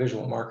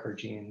visual marker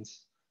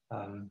genes.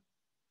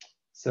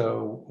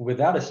 So with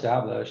that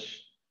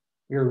established,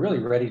 we were really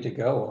ready to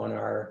go on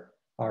our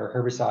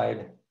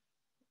herbicide,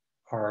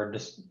 our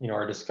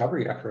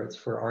discovery efforts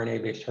for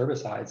RNA-based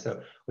herbicides.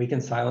 So we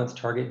can silence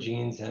target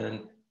genes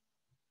in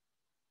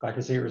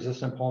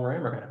glyphosate-resistant palmer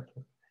amaranth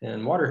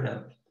and water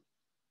hemp,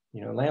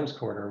 lamb's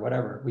quarter,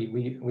 whatever.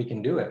 We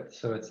can do it.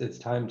 So it's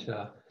time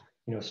to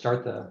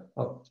start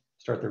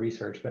the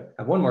research. But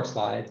I have one more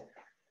slide.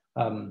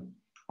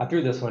 I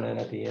threw this one in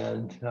at the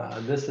end.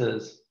 This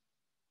is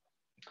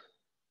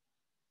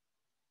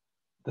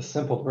the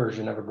simple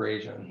version of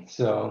abrasion.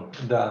 So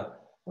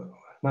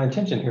my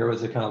intention here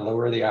was to kind of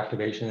lower the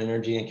activation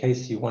energy in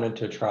case you wanted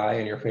to try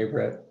in your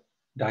favorite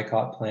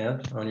dicot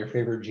plant on your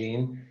favorite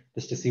gene,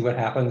 just to see what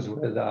happens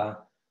with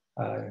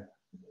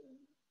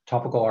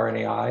topical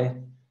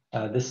RNAi.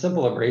 this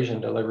simple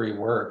abrasion delivery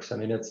works. I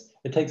mean,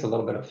 it takes a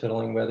little bit of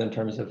fiddling with in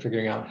terms of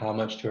figuring out how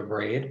much to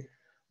abrade,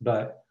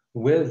 but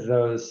with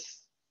those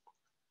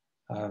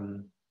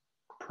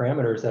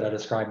parameters that I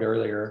described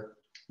earlier,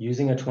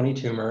 using a 20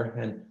 tumor,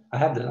 and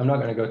I'm not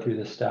going to go through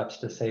the steps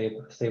to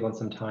save on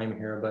some time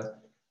here, but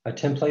a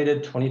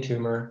templated 20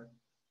 tumor,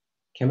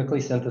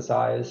 chemically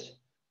synthesized,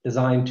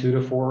 design 2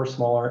 to 4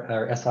 smaller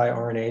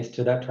siRNAs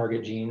to that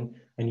target gene,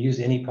 and use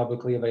any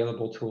publicly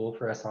available tool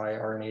for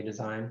siRNA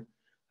design.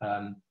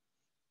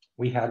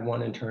 We had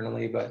one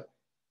internally, but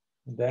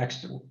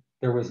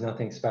there was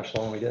nothing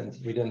special, and we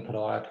didn't put a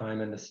lot of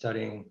time into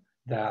studying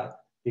that,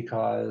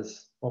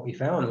 because what we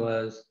found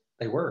was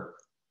they work.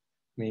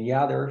 I mean,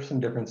 yeah, there are some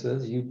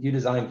differences. You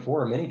design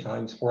 4 many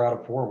times, 4 out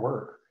of 4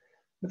 work,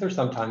 but there's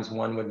sometimes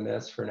one would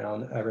miss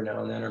every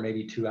now and then, or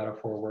maybe 2 out of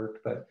 4 worked.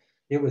 But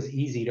it was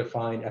easy to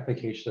find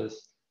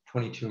efficacious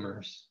 20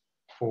 tumors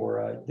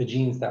for the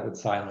genes that would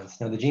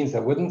silence. Now, the genes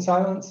that wouldn't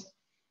silence,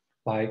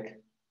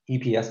 like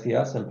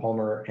EPSPS and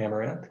Palmer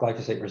amaranth,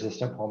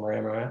 glyphosate-resistant Palmer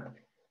amaranth,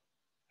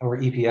 or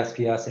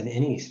EPSPS in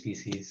any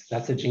species,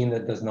 that's a gene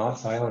that does not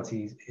silence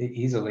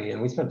easily.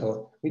 And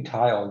we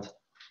tiled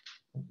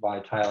by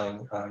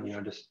tiling,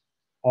 just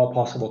all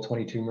possible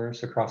 20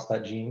 tumors across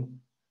that gene.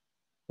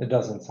 It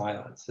doesn't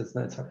silence. It's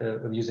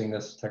using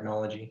this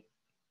technology.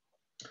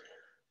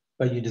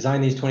 But you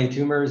design these 20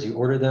 tumors, you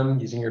order them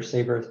using your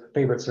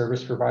favorite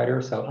service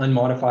provider, so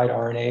unmodified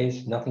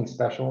RNAs, nothing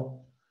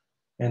special.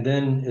 And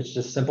then it's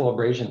just simple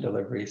abrasion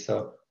delivery.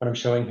 So what I'm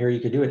showing here, you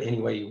could do it any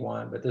way you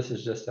want, but this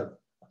is just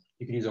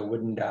you could use a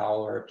wooden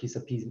dowel or a piece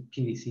of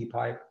PVC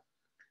pipe.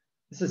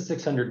 This is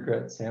 600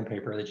 grit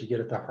sandpaper that you get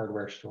at the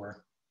hardware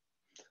store.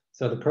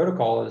 So the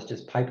protocol is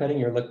just pipetting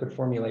your liquid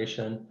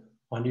formulation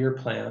onto your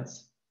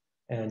plants,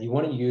 and you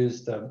want to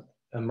use the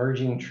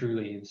emerging true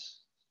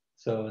leaves.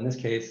 So in this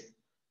case,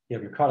 you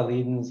have your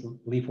cotyledons,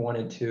 leaf 1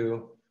 and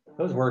 2.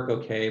 Those work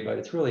okay, but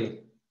it's really,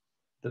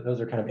 those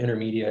are kind of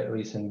intermediate, at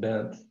least in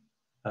bent.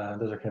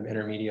 Those are kind of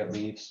intermediate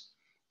leaves.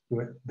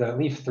 The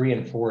leaf 3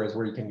 and 4 is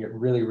where you can get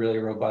really, really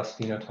robust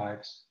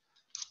phenotypes.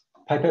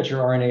 Pipette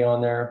your RNA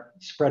on there,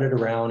 spread it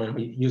around, and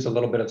we use a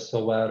little bit of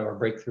silhouette or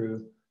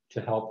breakthrough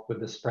to help with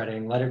the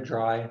spreading. Let it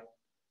dry,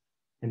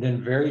 and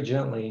then very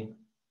gently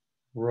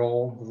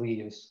roll the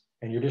leaves.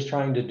 And you're just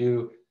trying to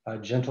do a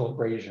gentle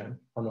abrasion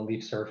on the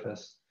leaf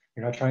surface.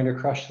 You're not trying to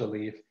crush the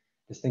leaf.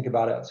 Just think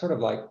about it sort of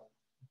like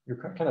you're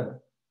kind of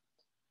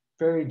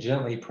very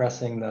gently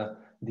pressing the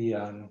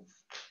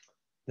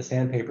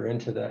sandpaper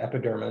into the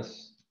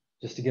epidermis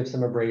just to give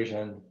some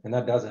abrasion, and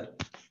that does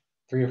it.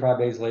 3 or 5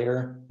 days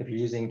later, if you're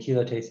using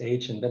chelatase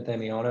H and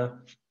benthamidona,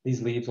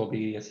 these leaves will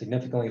be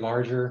significantly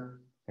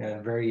larger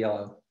and very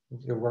yellow.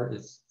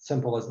 It's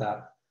simple as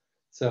that.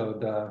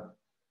 So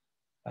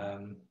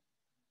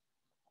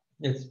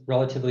it's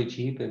relatively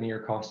cheap. I mean, your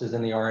cost is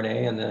in the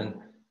RNA, and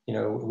then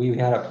we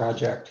had a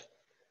project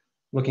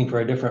looking for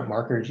a different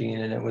marker gene,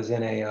 and it was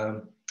in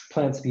a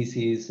plant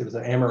species. It was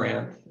an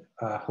amaranth,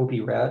 Hopi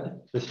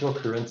red, Vistil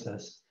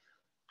cruensis,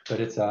 but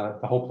it's the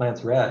whole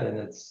plant's red, and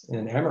it's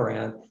in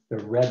amaranth. The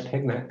red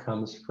pigment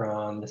comes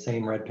from the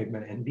same red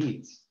pigment in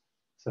beets,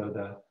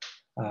 so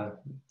the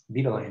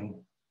betalain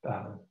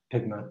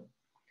pigment,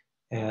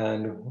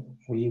 and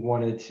we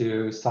wanted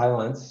to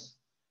silence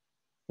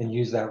and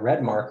use that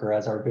red marker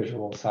as our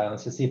visual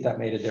silence to see if that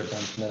made a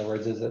difference. In other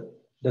words,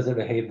 does it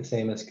behave the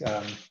same as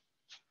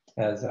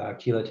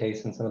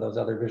chelatase and some of those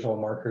other visual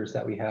markers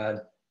that we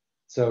had?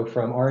 So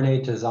from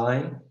RNA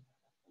design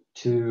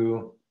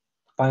to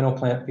final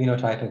plant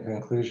phenotype and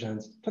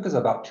conclusions took us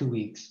about 2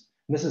 weeks.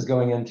 And this is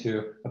going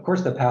into, of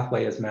course, the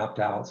pathway is mapped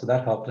out, so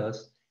that helped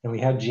us. And we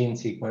had gene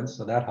sequence,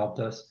 so that helped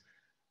us.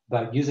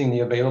 But using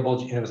the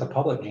available, and it was a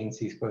public gene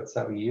sequence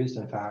that we used,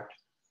 in fact,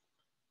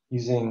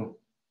 using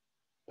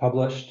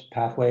published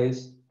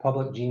pathways,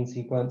 public gene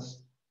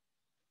sequence,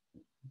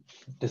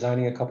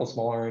 designing a couple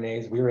small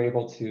RNAs, we were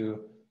able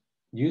to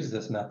use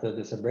this method,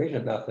 this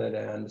abrasion method,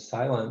 and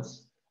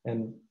silence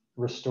and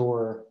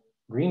restore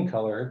green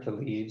color to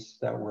leaves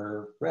that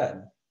were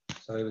red.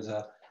 So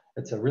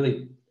it's a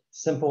really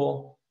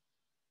simple,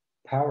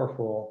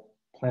 powerful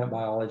plant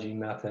biology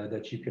method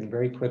that you can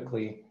very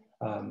quickly,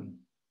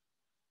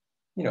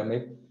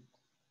 make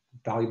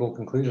valuable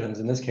conclusions.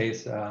 In this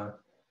case,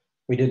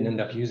 we didn't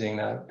end up using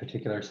that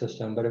particular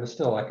system, but it was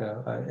still like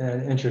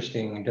an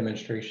interesting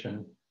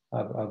demonstration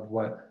of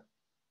what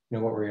we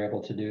were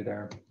able to do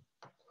there.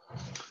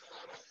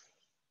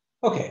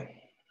 Okay.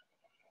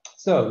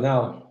 So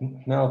now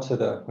to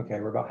the,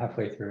 we're about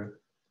halfway through.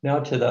 Now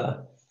to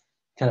the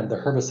kind of the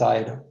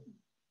herbicide,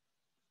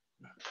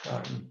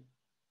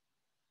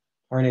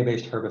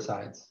 RNA-based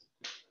herbicides.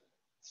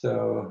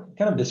 So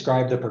kind of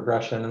describe the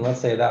progression, and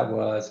let's say that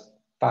was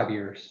 5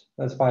 years.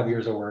 That's 5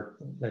 years of work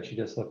that you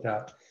just looked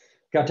at.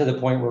 Got to the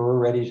point where we're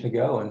ready to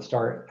go and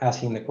start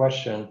asking the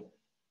question,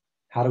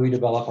 how do we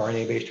develop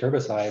RNA-based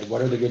herbicide?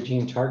 What are the good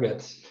gene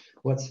targets?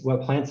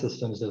 What plant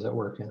systems does it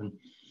work in?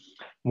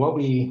 What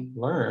we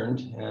learned,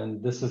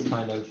 and this is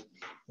kind of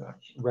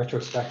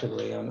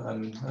retrospectively,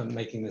 I'm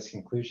making this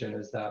conclusion,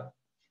 is that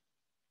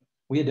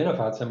we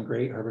identified some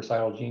great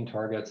herbicidal gene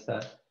targets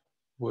that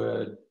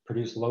would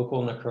produce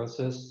local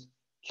necrosis,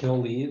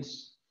 kill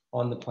leaves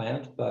on the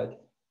plant,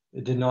 but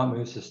it did not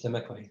move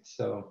systemically.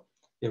 So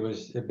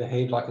it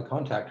behaved like a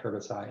contact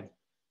herbicide,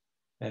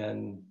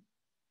 and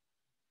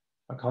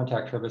a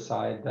contact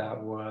herbicide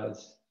that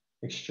was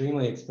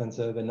extremely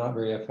expensive and not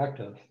very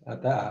effective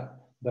at that.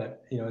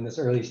 But in this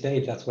early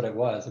stage, that's what it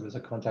was. It was a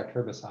contact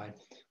herbicide.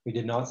 We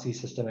did not see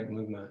systemic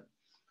movement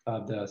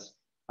of this,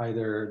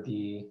 either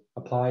the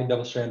applied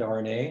double-strand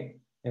RNA,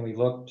 and we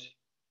looked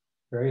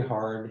very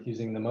hard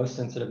using the most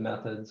sensitive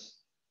methods,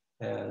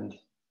 and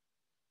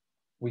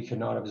we could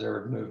not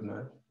observe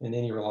movement in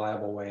any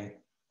reliable way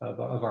of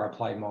our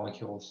applied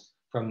molecules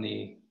from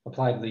the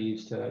applied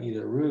leaves to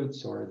either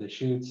roots or the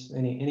shoots,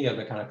 any of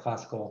the kind of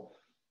classical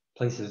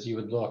places you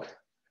would look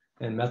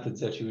and methods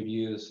that you would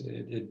use,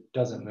 it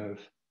doesn't move.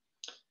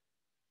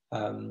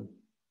 So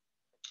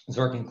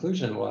our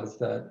conclusion was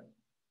that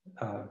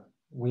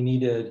we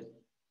needed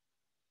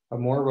a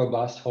more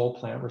robust whole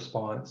plant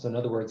response. So in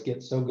other words,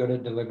 get so good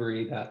at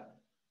delivery that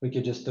we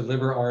could just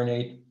deliver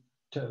RNA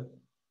to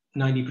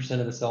 90%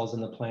 of the cells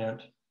in the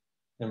plant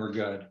and we're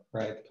good,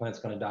 right? The plant's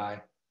going to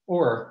die.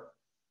 Or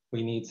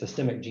we need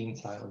systemic gene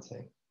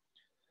silencing.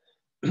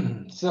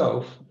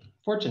 So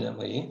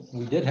fortunately,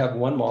 we did have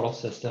one model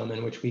system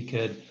in which we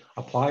could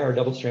apply our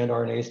double-strand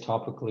RNAs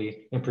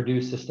topically and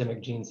produce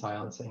systemic gene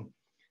silencing.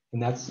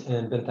 And that's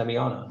in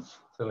benthamiana.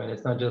 So, and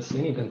it's not just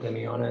any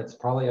benthamiana, it's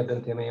probably a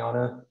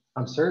benthamiana,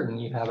 I'm certain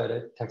you have it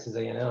at Texas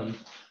A&M,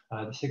 the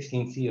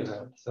 16C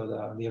event.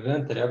 So the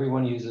event that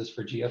everyone uses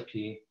for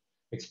GFP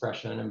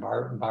expression and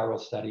viral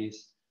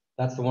studies,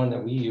 that's the one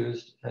that we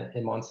used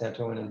in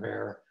Monsanto and in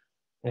Bayer.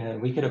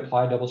 And we could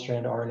apply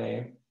double-strand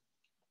RNA.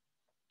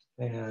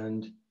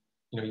 And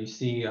you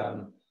see,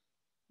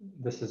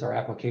 this is our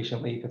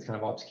application leaf. It's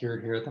kind of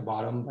obscured here at the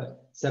bottom,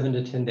 but 7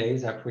 to 10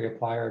 days after we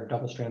apply our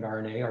double-strand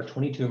RNA, our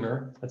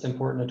 22-mer, that's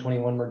important, a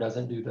 21-mer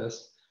doesn't do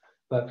this.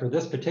 But for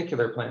this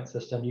particular plant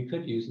system, you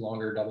could use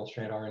longer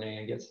double-strand RNA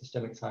and get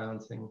systemic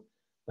silencing.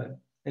 But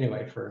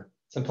anyway, for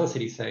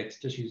simplicity's sake,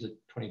 just use a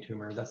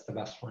 22-mer, that's the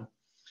best one.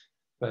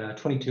 But a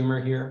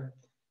 22-mer here,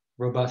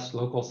 robust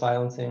local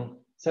silencing.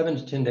 7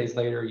 to 10 days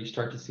later, you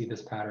start to see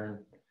this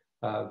pattern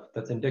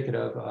that's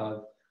indicative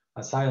of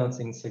a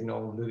silencing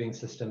signal moving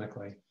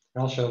systemically.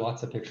 And I'll show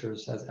lots of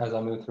pictures as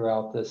I move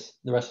throughout the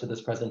rest of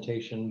this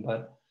presentation,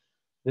 but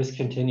this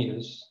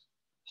continues,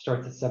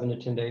 starts at 7 to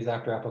 10 days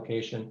after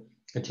application,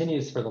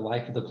 continues for the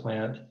life of the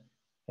plant,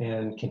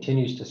 and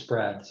continues to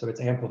spread. So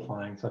it's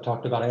amplifying. So I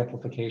talked about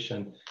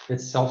amplification.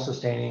 It's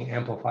self-sustaining,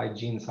 amplified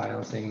gene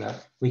silencing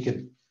that we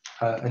could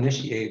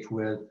initiate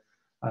with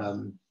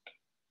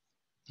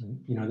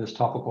this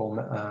topical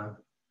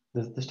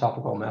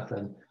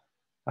method.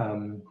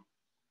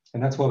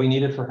 And that's what we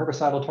needed for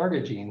herbicidal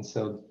target genes.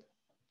 So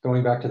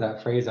going back to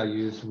that phrase I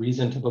used,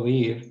 reason to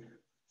believe,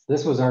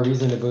 this was our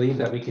reason to believe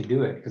that we could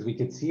do it because we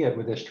could see it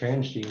with this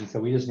transgene. So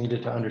we just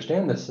needed to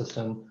understand this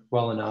system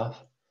well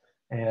enough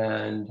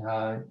and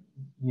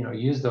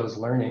use those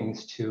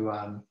learnings to,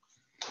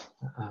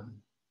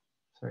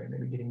 sorry,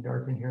 maybe getting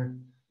dark in here.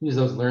 Use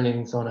those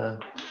learnings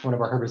on one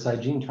of our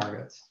herbicide gene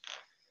targets.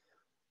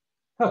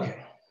 Okay.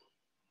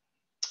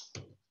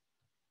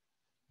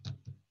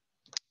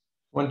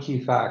 One key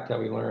fact that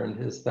we learned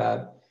is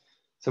that,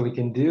 so we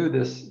can do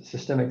this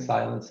systemic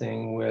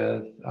silencing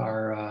with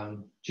our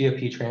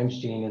GFP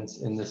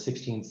transgene in the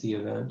 16C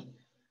event,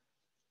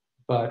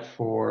 but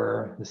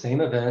for the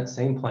same event,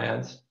 same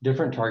plants,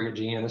 different target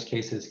gene, in this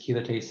case is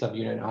chelatase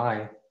subunit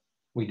I,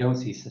 we don't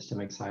see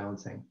systemic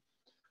silencing.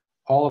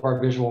 All of our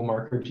visual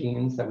marker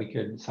genes that we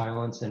could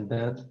silence and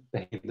bent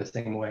behave the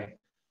same way.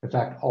 In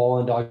fact, all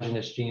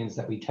endogenous genes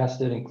that we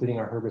tested, including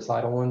our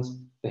herbicidal ones,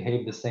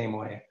 behave the same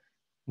way.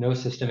 No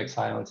systemic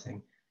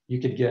silencing. You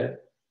could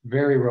get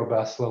very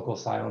robust local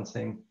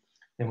silencing.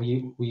 And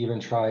we even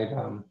tried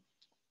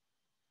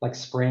like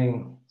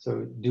spraying,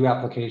 so do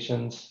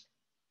applications,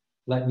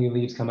 let new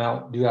leaves come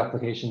out, do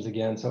applications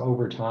again. So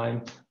over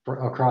time,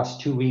 for across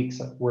 2 weeks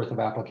worth of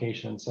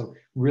application. So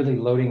really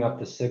loading up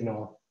the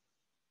signal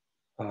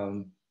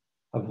of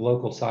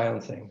local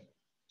silencing,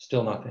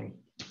 still nothing.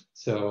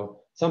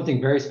 So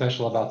something very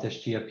special about this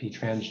GFP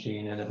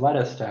transgene, and it led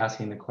us to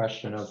asking the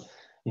question of,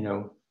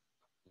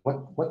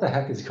 what the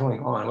heck is going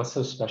on? What's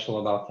so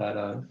special about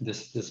that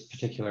this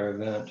particular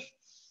event?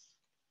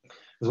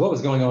 Because what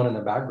was going on in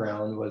the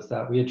background was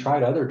that we had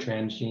tried other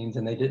transgenes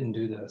and they didn't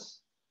do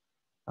this.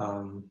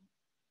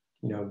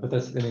 But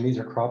these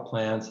are crop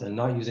plants and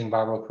not using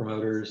viral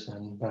promoters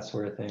and that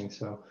sort of thing.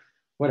 So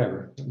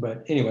whatever.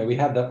 But anyway, we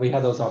had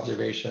those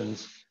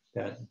observations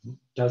that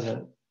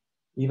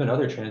even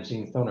other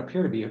transgenes don't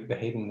appear to be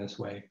behaving this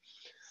way.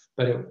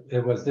 But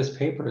it was this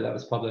paper that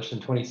was published in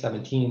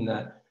 2017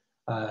 that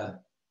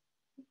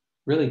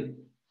really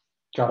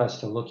got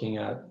us to looking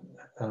at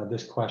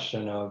this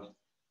question of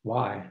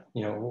why,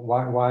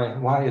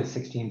 why is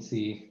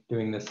 16C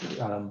doing this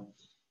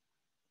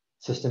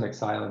systemic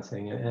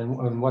silencing?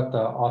 And what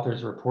the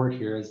authors report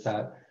here is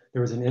that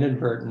there was an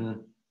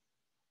inadvertent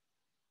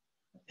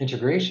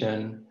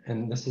integration,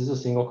 and this is a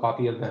single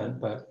copy event,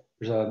 but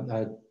there's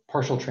a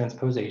partial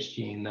transposase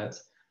gene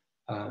that's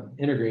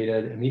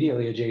integrated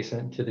immediately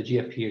adjacent to the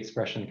GFP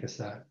expression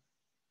cassette.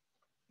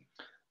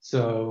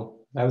 So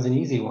that was an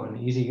easy one,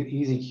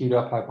 easy queued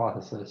up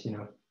hypothesis. You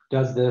know,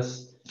 does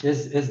this,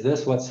 is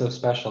this what's so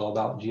special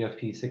about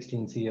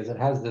GFP16C, is it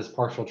has this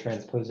partial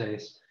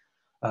transposase,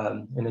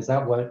 and is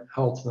that what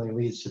ultimately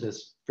leads to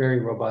this very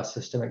robust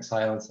systemic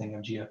silencing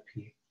of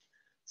GFP?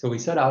 So we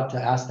set out to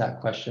ask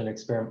that question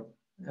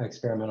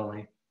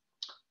experimentally.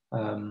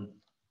 One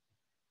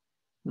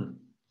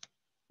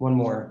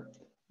more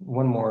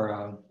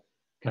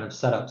kind of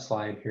setup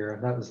slide here.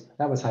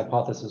 That was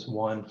hypothesis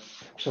one.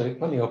 Actually,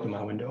 let me open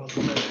my window.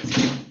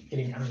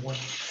 Getting kind of warm.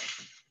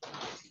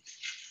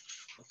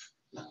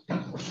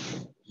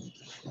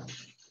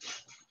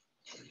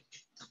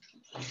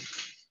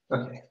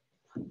 Okay,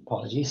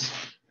 apologies.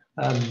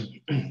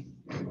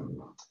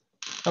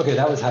 Okay,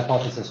 that was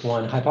hypothesis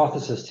one.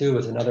 Hypothesis two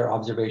was another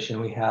observation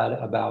we had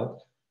about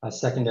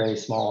secondary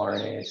small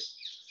RNAs.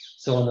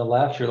 So on the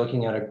left, you're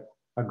looking at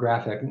a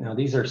graphic. Now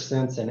these are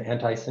sense and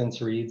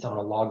anti-sense reads on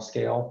a log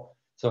scale.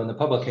 So in the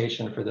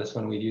publication for this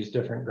one, we used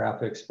different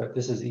graphics, but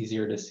this is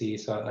easier to see,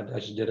 so I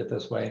just did it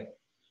this way.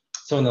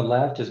 So on the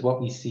left is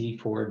what we see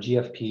for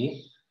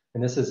GFP,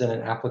 and this is in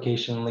an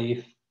application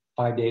leaf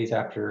 5 days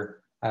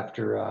after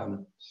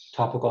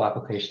topical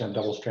application of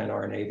double-strand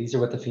RNA. These are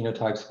what the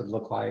phenotypes would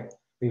look like.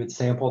 We would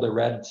sample the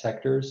red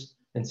sectors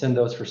and send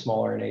those for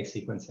small RNA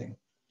sequencing.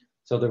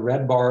 So the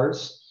red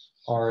bars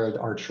are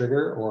our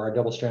trigger or our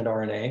double-strand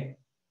RNA.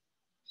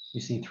 You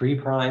see 3'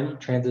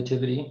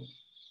 transitivity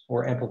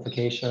or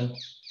amplification,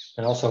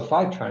 and also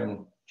 5'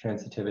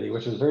 transitivity,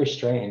 which is very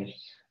strange.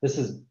 This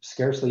is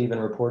scarcely even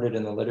reported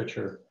in the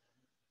literature,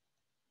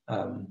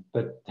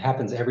 but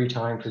happens every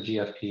time for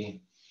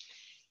GFP.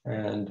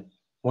 And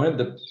one of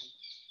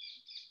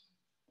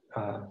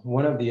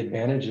the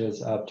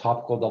advantages of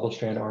topical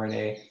double-strand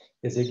RNA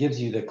is it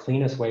gives you the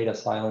cleanest way to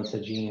silence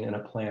a gene in a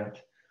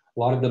plant. A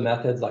lot of the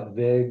methods like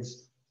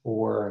VIGs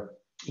or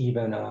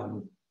even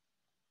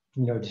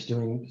just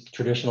doing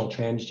traditional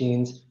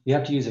transgenes, you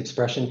have to use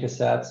expression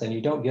cassettes, and you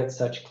don't get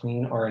such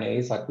clean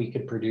RNAs like we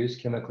could produce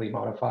chemically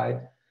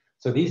modified.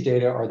 So these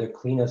data are the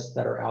cleanest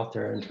that are out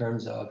there in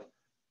terms of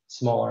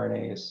small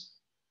RNAs.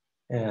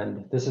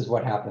 And this is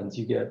what happens.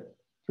 You get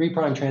 3'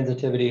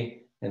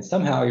 transitivity, and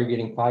somehow you're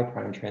getting 5'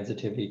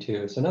 transitivity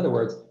too. So in other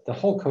words, the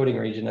whole coding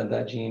region of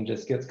that gene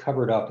just gets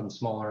covered up in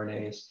small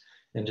RNAs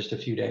in just a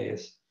few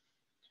days.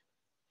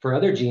 For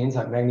other genes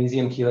like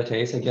magnesium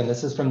chelatase, again,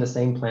 this is from the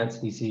same plant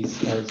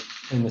species as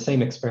in the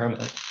same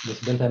experiment, this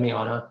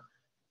benthamiana,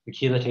 the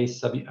chelatase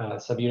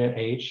subunit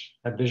H,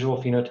 a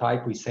visual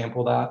phenotype, we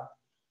sample that.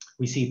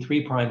 We see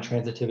 3'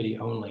 transitivity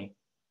only.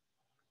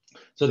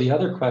 So the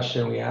other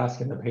question we ask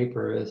in the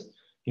paper is,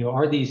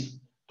 are these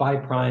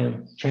 5'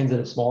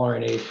 transitive small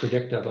RNAs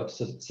predictive of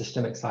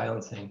systemic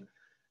silencing?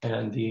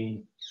 And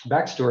the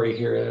backstory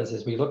here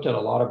is we looked at a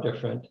lot of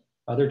different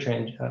other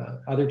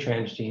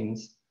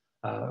transgenes,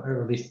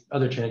 or at least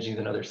other transgenes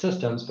in other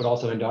systems, but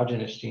also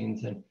endogenous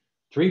genes, and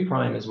 3'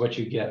 is what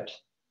you get.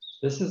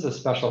 This is a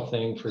special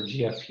thing for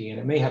GFP, and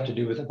it may have to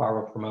do with a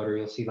viral promoter,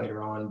 you'll see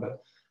later on.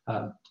 But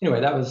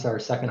anyway, that was our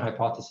second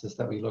hypothesis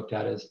that we looked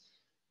at is,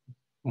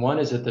 one,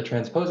 is it the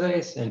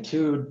transposase? And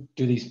two,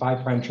 do these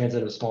 5'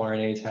 transitive small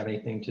RNAs have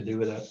anything to do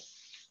with it?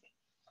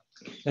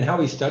 And how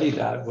we studied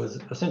that was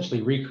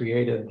essentially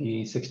recreated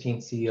the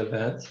 16C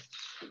events.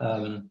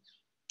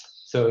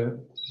 So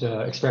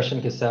the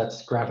expression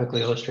cassettes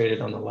graphically illustrated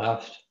on the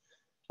left.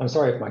 I'm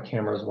sorry if my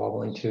camera is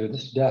wobbling too.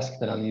 This desk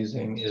that I'm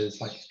using is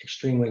like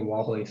extremely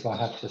wobbly, so I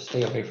have to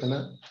stay away from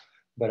it.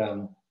 But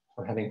I'm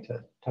having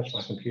to touch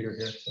my computer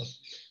here, so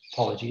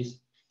apologies.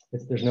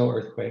 There's no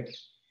earthquake.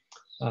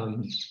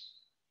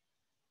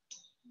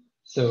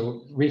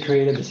 So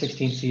recreated the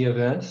 16C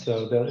event.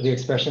 So the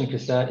expression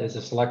cassette is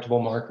a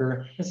selectable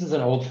marker. This is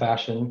an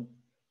old-fashioned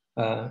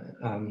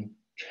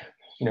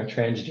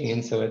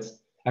transgene, so it's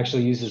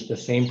actually uses the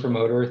same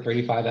promoter,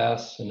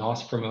 35S, a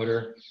NOS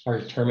promoter,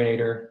 or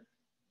terminator,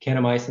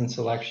 kanamycin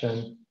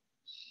selection.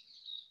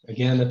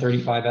 Again, the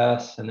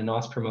 35S and the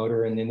NOS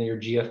promoter, and then your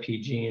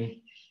GFP gene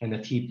and the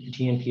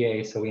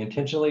TNPA. So we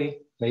intentionally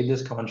made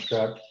this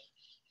construct,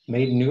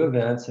 made new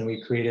events, and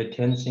we created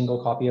 10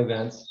 single copy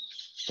events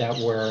that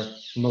were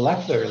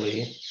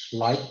molecularly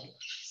like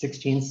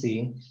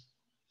 16C.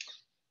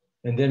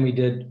 And then we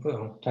did,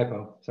 then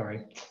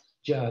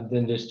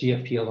just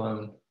GFP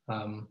alone,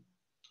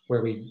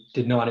 where we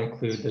did not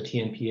include the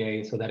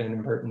TNPA, so that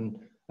inadvertent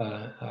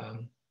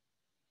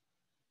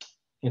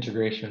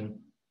integration.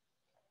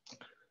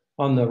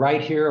 On the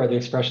right here are the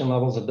expression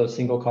levels of those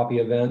single copy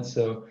events.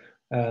 So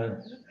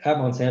at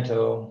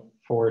Monsanto,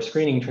 for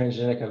screening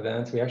transgenic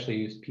events, we actually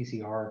used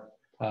PCR,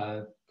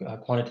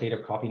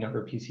 quantitative copy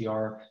number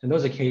PCR, and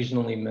those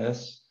occasionally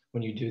miss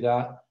when you do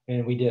that.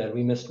 And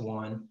we missed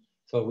one.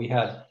 So we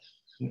had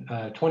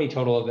 20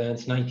 total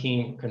events,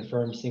 19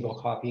 confirmed single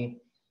copy.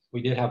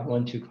 We did have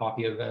 1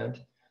 2-copy event.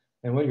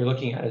 And what you're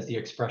looking at is the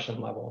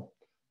expression level.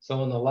 So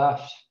on the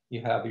left,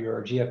 you have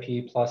your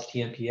GFP plus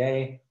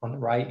TNPA. On the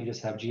right, you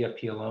just have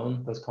GFP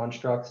alone, those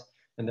constructs.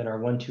 And then our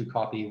 1,2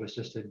 copy was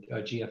just a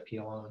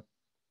GFP alone.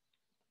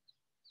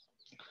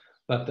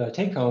 But the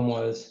take home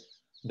was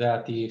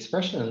that the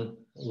expression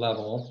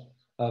level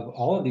of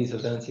all of these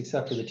events,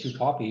 except for the 2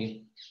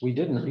 copy, we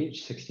didn't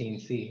reach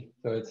 16C.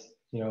 So it's,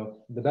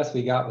 the best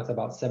we got was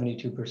about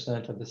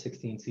 72% of the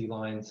 16C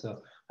line.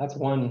 So that's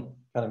one,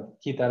 kind of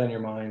keep that in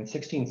your mind.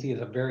 16C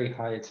is a very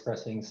high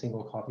expressing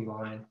single copy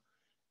line.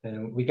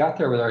 And we got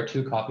there with our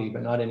 2 copy,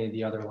 but not any of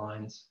the other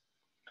lines.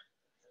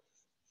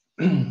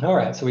 All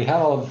right, so we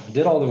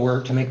did all the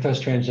work to make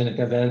those transgenic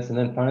events, and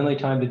then finally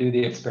time to do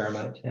the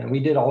experiment. And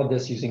we did all of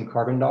this using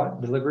carbon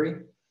dot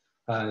delivery.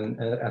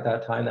 At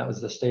that time, that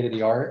was the state of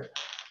the art,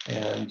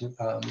 and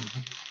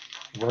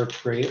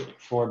worked great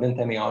for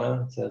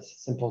benthamiana. It's a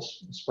simple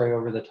spray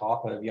over the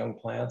top of young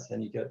plants,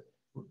 and you get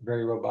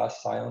very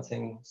robust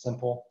silencing,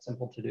 simple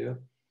to do.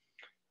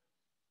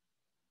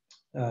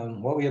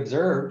 What we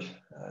observed,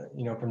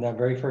 from that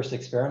very first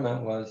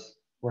experiment was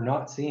we're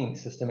not seeing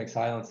systemic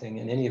silencing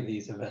in any of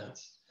these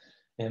events.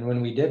 And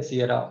when we did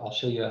see it, I'll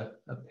show you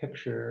a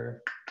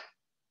picture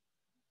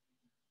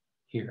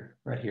here,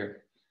 right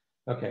here.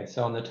 Okay,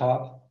 so on the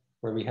top,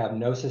 where we have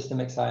no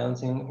systemic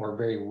silencing or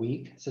very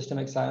weak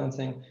systemic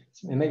silencing,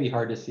 it may be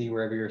hard to see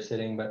wherever you're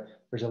sitting, but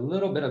there's a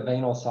little bit of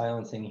venal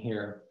silencing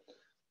here.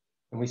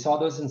 And we saw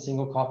those in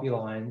single copy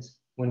lines.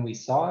 When we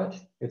saw it,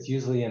 it's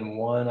usually in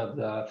one of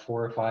the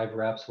 4 or 5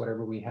 reps,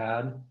 whatever we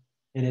had,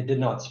 and it did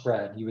not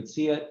spread. You would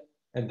see it,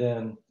 and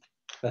then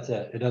that's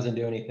it. It doesn't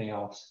do anything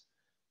else.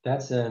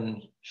 That's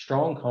in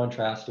strong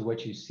contrast to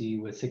what you see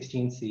with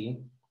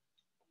 16C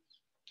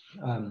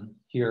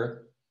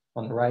here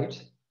on the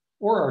right,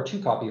 or our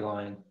 2 copy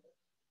line.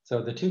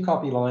 So the 2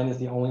 copy line is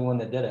the only one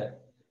that did it.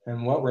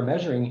 And what we're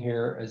measuring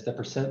here is the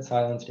 %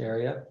 silenced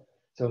area.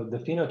 So the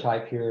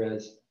phenotype here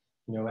is,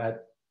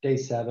 at day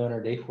 7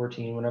 or day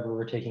 14, whenever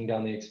we're taking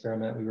down the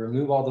experiment, we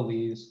remove all the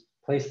leaves,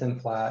 place them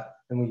flat,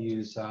 and we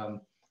use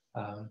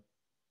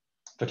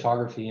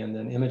photography and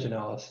then image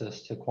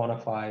analysis to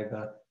quantify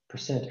the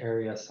 %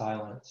 area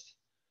silenced.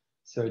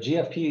 So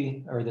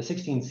GFP, or the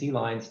 16C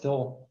line,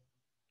 still,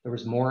 there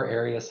was more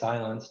area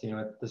silenced.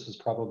 This was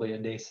probably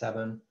at day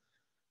 7,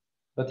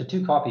 but the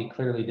 2 copy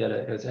clearly did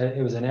it.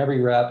 It was in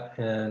every rep,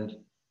 and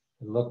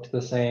it looked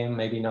the same,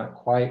 maybe not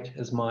quite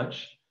as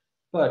much,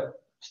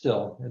 but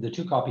still, the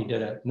 2 copy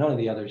did it. None of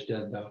the others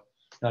did, though,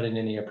 not in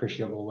any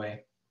appreciable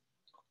way.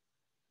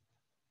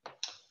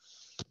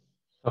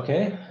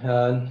 Okay,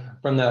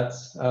 from that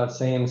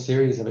same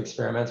series of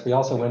experiments, we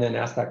also went in and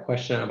asked that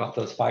question about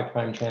those 5'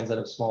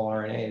 transitive small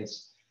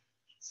RNAs.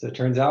 So it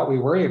turns out we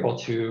were able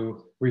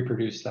to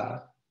reproduce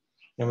that,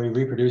 and we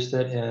reproduced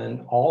it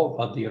in all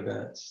of the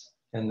events.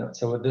 And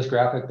so with this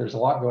graphic, there's a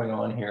lot going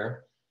on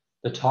here.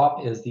 The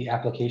top is the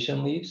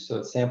application leaves, so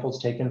it's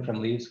samples taken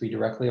from leaves we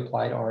directly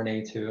applied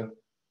RNA to.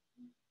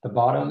 The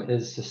bottom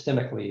is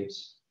systemic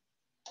leaves.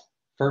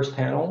 First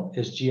panel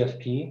is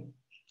GFP.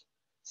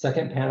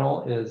 Second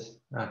panel is,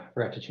 I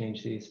forgot to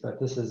change these, but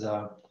this is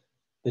the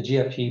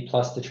GFP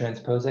plus the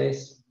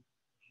transposase.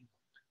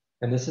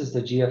 And this is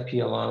the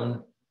GFP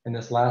alone. And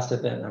this last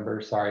event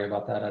number, sorry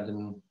about that, I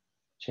didn't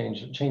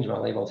change my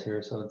labels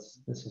here, so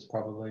this is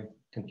probably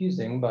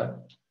confusing,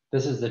 but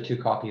this is the 2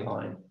 copy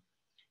line.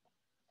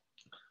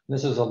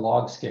 This is a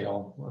log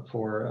scale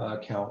for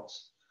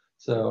counts.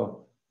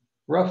 So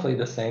roughly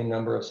the same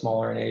number of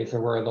small RNAs. There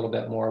were a little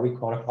bit more. We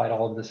quantified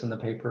all of this in the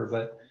paper,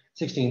 but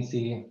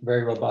 16C,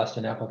 very robust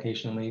in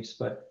application leaves,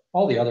 but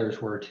all the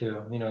others were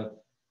too,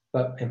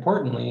 But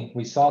importantly,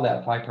 we saw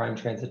that 5'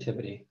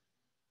 transitivity.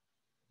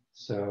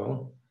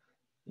 So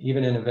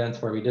even in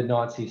events where we did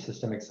not see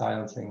systemic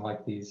silencing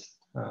like these,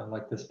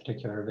 like this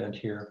particular event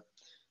here.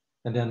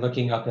 And then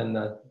looking up in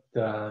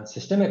the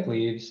systemic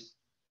leaves,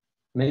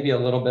 maybe a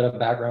little bit of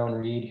background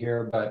read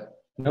here, but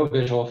no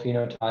visual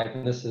phenotype.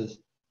 And this is,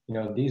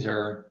 these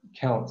are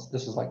counts.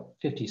 This is like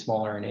 50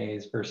 small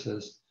RNAs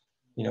versus,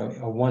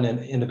 a one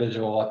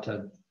individual up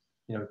to,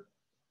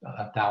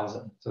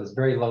 1,000. So it's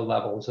very low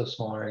levels of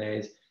small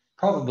RNAs,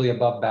 probably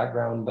above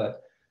background,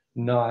 but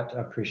not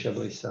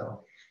appreciably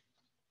so.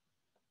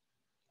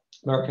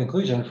 Our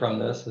conclusion from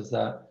this is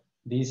that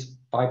these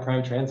 5'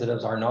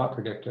 transitives are not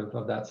predictive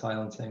of that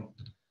silencing.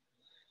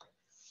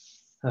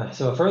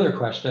 So a further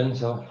question,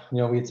 so,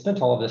 we had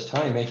spent all of this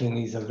time making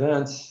these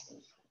events.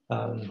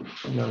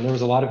 There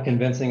was a lot of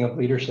convincing of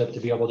leadership to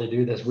be able to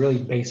do this really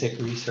basic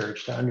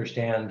research to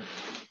understand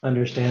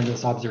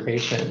this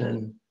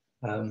observation.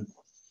 And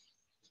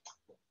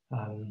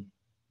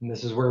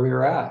this is where we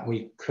were at.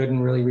 We couldn't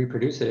really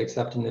reproduce it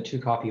except in the 2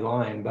 copy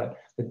line, but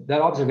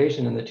that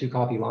observation in the 2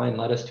 copy line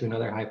led us to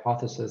another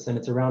hypothesis, and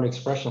it's around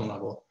expression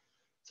level.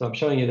 So I'm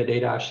showing you the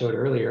data I showed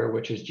earlier,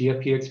 which is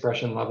GFP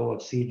expression level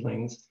of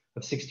seedlings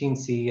of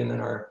 16C and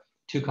then our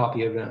 2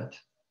 copy event.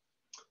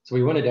 So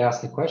we wanted to ask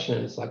the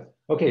question, it's like,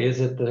 okay, is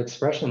it the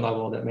expression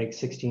level that makes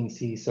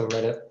 16C so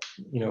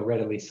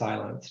readily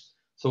silenced?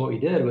 So what we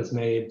did was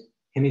made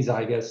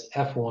hemizygous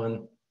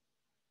F1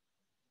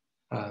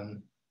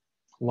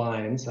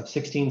 lines of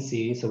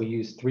 16C. So we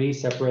used 3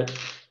 separate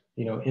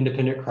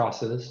independent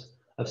crosses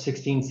of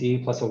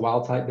 16C plus a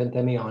wild type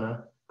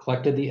benthamiana,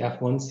 collected the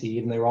F1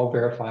 seed, and they were all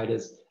verified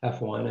as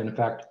F1. And in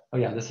fact, oh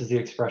yeah, this is the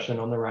expression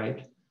on the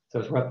right. So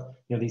it's rough,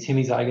 these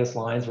hemizygous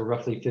lines were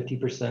roughly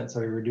 50%,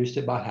 so we reduced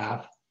it by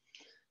half.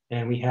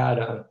 And we had,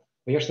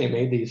 we actually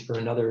made these for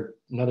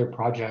another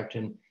project,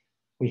 and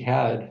we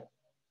had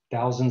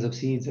thousands of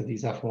seeds of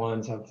these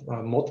F1s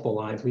of multiple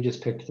lines. We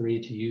just picked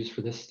 3 to use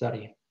for this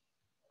study.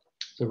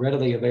 So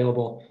readily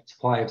available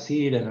supply of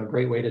seed and a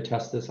great way to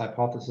test this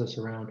hypothesis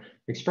around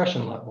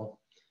expression level.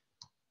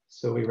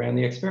 So we ran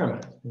the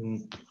experiment,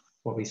 and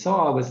what we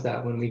saw was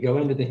that when we go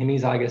into the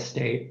hemizygous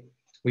state,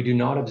 we do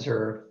not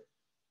observe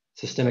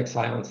systemic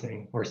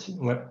silencing, or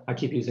what I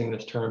keep using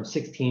this term,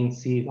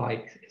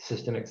 16C-like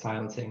systemic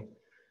silencing.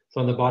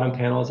 So on the bottom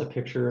panel is a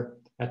picture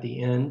at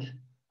the end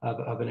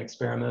of an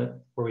experiment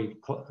where we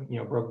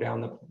broke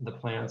down the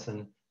plants,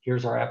 and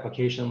here's our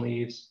application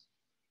leaves.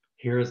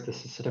 Here's the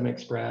systemic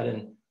spread.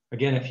 And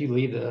again, if you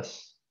leave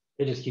this,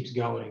 it just keeps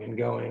going and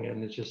going,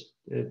 and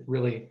it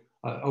really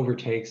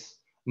overtakes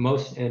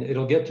most, and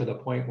it'll get to the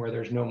point where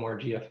there's no more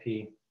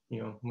GFP,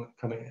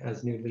 coming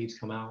as new leaves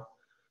come out.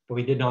 But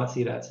we did not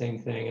see that same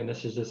thing, and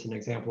this is just an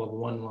example of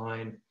one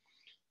line.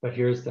 But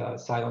here's the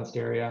silenced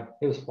area.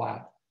 It was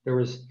flat. There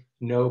was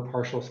no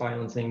partial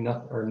silencing,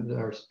 nothing,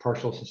 or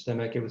partial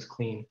systemic. It was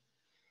clean.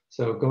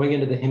 So going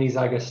into the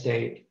hemizygous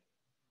state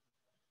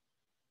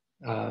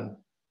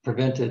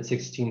prevented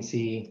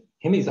 16C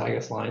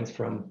hemizygous lines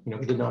from,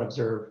 we did not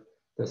observe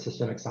the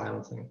systemic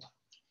silencing.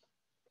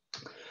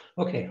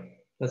 Okay,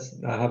 let's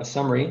have a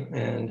summary,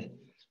 and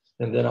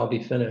then I'll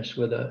be finished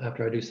with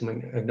after I do some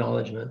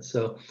acknowledgements.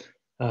 So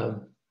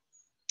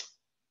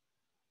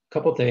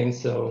couple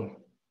things. So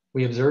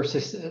we observe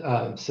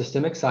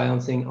systemic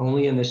silencing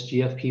only in this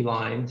GFP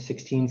line,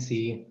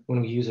 16C,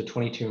 when we use a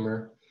 20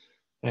 tumor.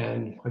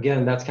 And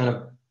again, that's kind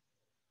of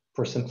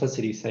for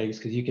simplicity's sake,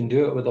 because you can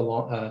do it with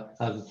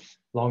a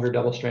longer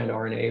double-strand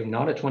RNA,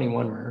 not a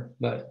 21-mer,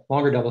 but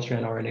longer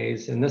double-strand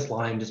RNAs in this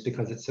line, just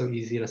because it's so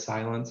easy to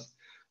silence,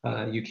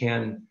 you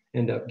can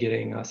end up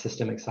getting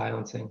systemic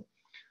silencing.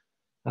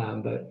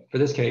 But for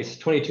this case,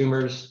 20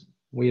 tumors,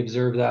 we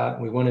observed that.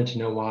 We wanted to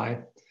know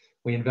why.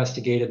 We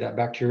investigated that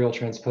bacterial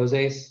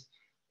transposase.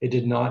 It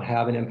did not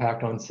have an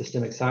impact on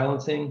systemic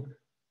silencing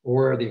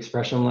or the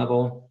expression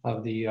level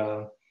of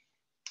the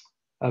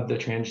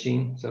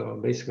transgene. So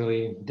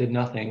basically did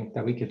nothing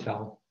that we could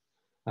tell.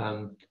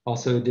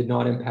 Also did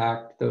not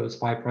impact those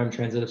 5'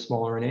 transitive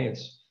small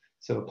RNAs.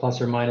 So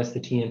plus or minus the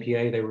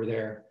TNPA, they were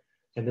there.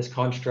 And this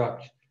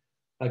construct,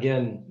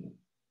 again,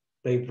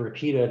 they've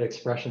repeated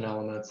expression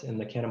elements in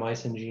the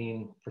kanamycin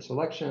gene for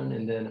selection,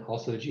 and then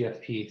also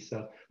GFP.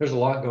 So there's a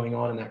lot going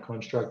on in that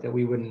construct that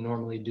we wouldn't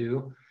normally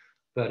do.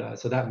 But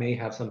so that may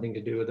have something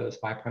to do with those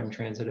 5'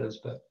 transitives,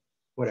 but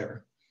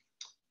whatever.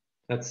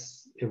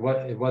 It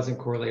wasn't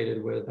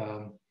correlated with,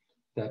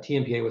 that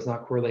TNPA was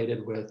not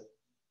correlated with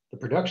the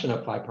production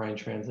of 5'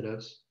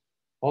 transitives,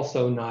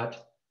 also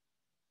not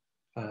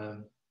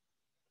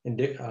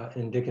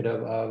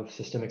indicative of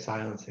systemic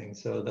silencing.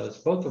 So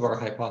both of our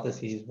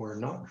hypotheses were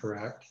not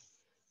correct,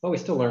 but we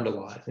still learned a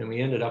lot. And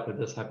we ended up with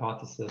this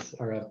hypothesis,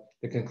 or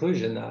the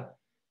conclusion that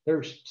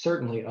there's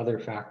certainly other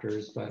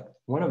factors, but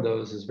one of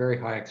those is very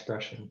high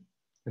expression.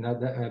 And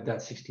that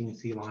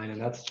 16C line, and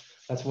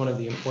that's one of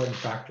the important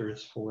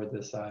factors for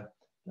this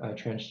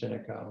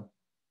transgenic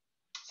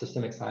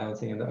systemic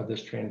silencing of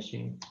this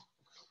transgene.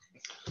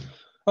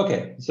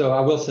 Okay, so I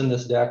will send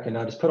this deck, and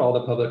I just put all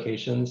the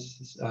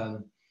publications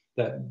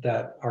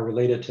that are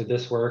related to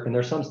this work. And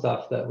there's some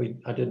stuff that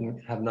I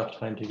didn't have enough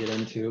time to get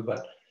into,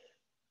 but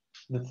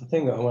the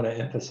thing that I want to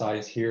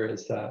emphasize here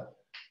is that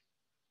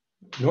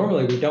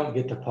normally we don't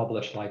get to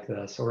publish like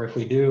this, or if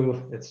we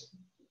do, it's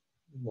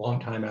a long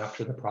time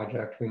after the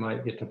project, we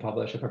might get to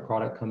publish if a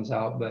product comes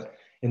out. But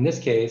in this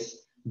case,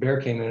 Bayer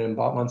came in and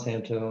bought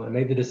Monsanto and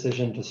made the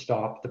decision to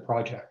stop the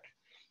project.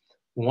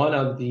 One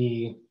of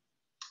the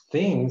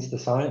things the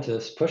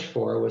scientists pushed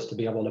for was to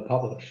be able to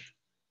publish,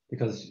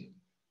 because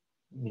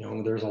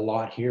there's a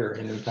lot here.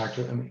 And in fact,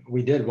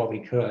 we did what we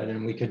could,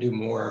 and we could do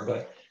more,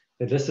 but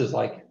this is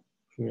like,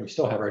 we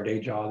still have our day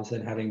jobs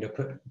and having to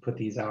put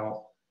these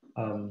out.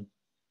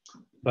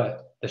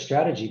 But the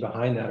strategy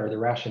behind that, or the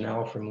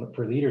rationale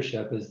for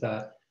leadership, is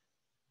that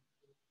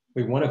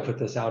we want to put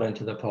this out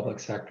into the public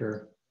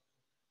sector,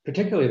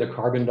 particularly the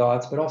carbon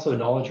dots, but also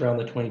knowledge around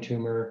the 20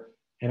 tumor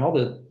and all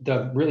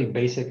the really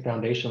basic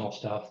foundational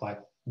stuff like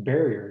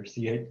barriers.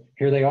 Here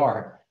they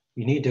are.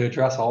 You need to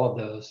address all of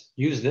those.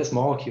 Use this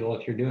molecule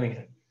if you're doing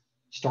it.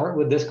 Start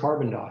with this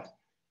carbon dot.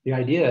 The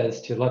idea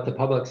is to let the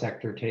public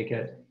sector take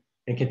it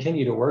and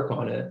continue to work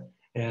on it.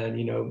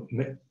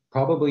 And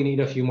probably need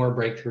a few more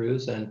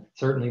breakthroughs and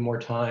certainly more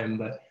time.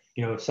 But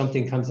if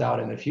something comes out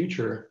in the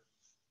future,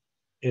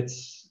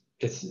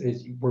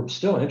 we're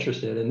still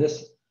interested in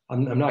this.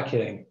 I'm not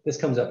kidding. This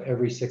comes up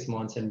every 6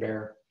 months in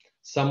Bayer.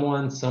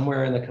 Someone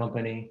somewhere in the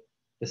company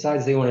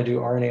decides they want to do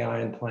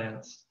RNAi in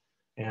plants.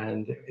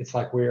 And it's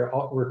like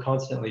we're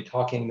constantly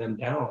talking them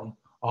down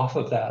off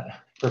of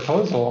that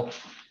proposal,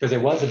 because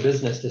it was a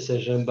business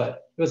decision,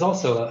 but was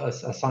also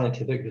a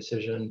scientific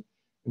decision.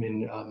 I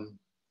mean,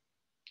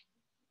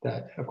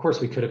 that of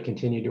course we could have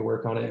continued to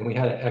work on it, and we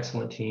had an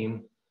excellent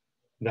team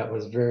that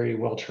was very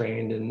well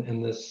trained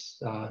in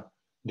this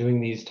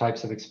doing these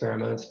types of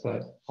experiments,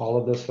 but all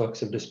of those folks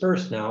have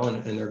dispersed now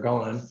and they're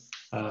gone.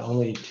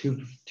 Only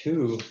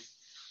two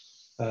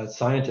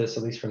scientists,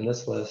 at least from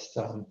this list,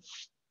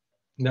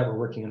 that were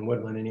working in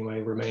woodland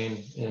anyway,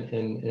 remain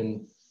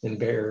in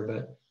Bayer,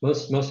 but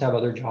most have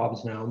other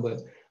jobs now,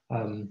 but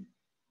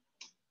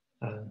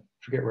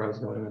forget where I was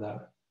going with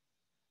that.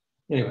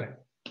 Anyway,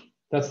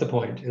 that's the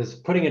point, is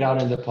putting it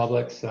out into the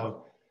public.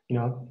 So, you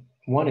know,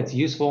 one, it's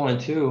useful, and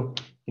two,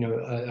 you know,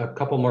 a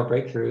couple more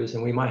breakthroughs,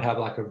 and we might have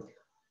like a,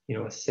 you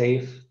know, a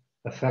safe,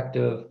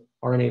 effective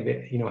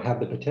RNA, you know, have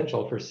the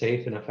potential for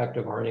safe and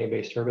effective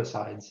RNA-based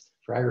herbicides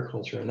for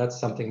agriculture. And that's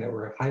something that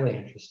we're highly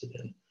interested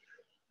in.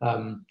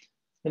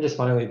 And just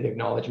finally, the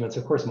acknowledgements.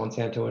 Of course,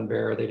 Monsanto and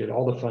Bayer, they did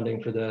all the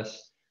funding for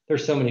this.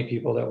 There's so many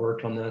people that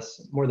worked on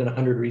this, more than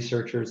 100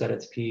 researchers at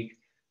its peak,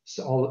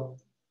 so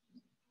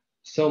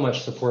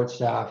much support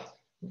staff,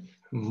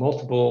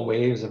 multiple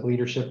waves of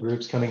leadership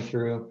groups coming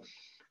through,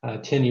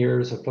 10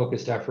 years of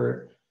focused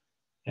effort.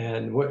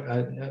 And what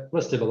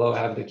listed below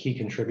have the key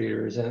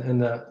contributors,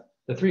 and the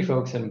three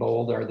folks in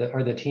bold are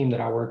the team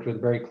that I worked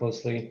with very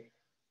closely.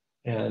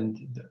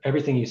 And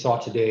everything you saw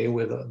today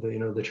with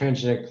the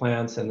transgenic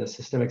plants and the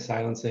systemic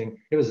silencing,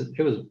 it was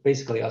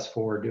basically us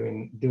four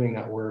doing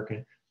that work.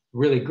 And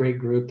really great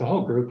group. The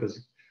whole group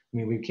was, I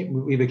mean,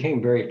 we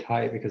became very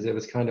tight because it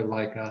was kind of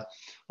like a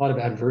lot of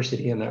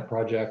adversity in that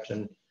project,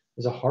 and it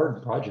was a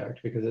hard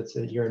project because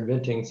you're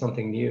inventing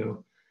something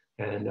new,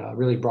 and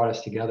really brought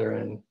us together,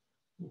 and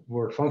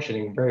we're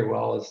functioning very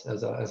well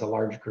as a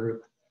large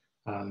group.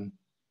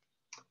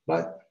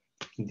 But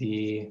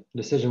the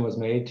decision was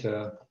made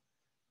to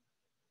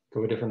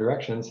go a different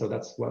direction, so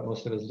that's what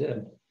most of us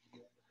did.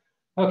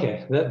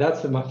 Okay,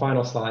 that's my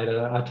final slide.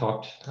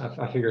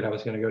 I figured I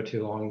was going to go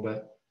too long,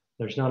 but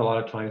there's not a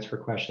lot of times for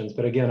questions.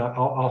 But again,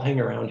 I'll hang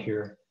around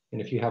here,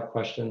 and if you have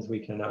questions, we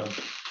can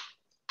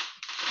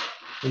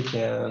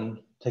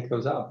take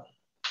those out.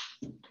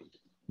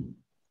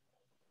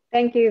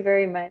 Thank you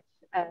very much,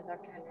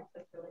 Dr. Hendrix.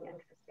 That's really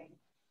interesting,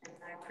 and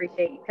I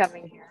appreciate you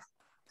coming here.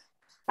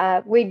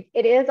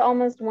 It is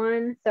almost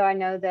 1, so I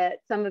know that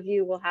some of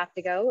you will have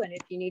to go, and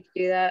if you need to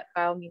do that,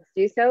 by all means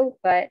do so.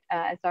 But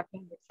as Dr.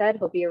 Hendrix said,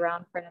 he'll be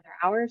around for another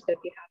hour, so if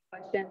you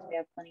have questions, we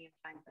have plenty of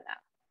time for that.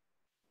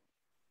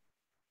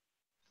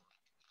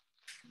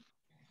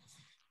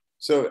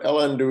 So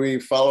Ellen, do we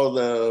follow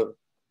the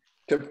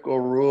typical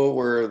rule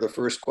where the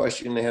first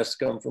question has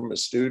to come from a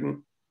student?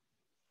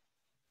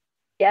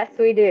 Yes,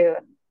 we do.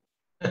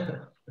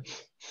 I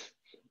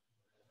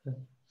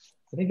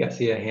think I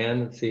see a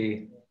hand. Let's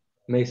see,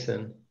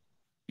 Mason.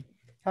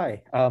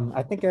 Hi,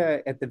 I think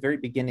at the very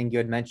beginning you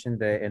had mentioned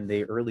that in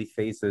the early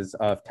phases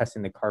of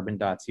testing the carbon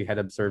dots, you had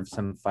observed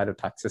some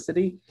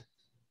phytotoxicity.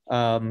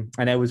 And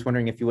I was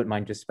wondering if you wouldn't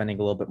mind just spending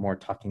a little bit more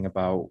talking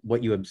about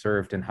what you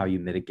observed and how you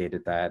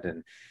mitigated that,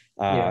 and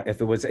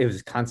if it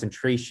was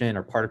concentration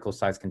or particle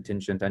size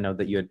contingent. I know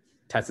that you had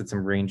tested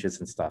some ranges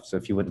and stuff, so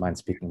if you wouldn't mind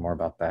speaking more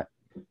about that.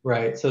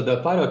 Right. So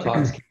the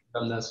phytotox came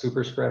from the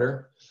super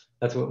spreader.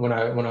 That's what when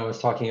I was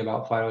talking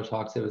about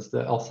phytotox, it was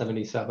the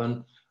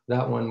L77.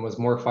 That one was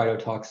more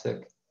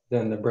phytotoxic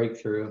than the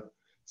breakthrough.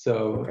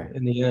 So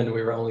in the end,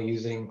 we were only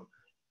using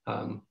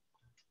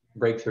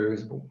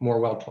breakthroughs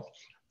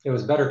it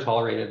was better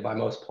tolerated by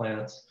most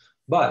plants.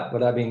 But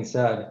with that being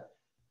said,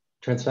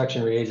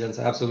 transfection reagents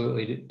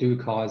absolutely do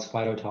cause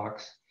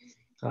phytotox.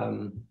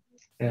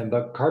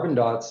 But carbon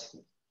dots,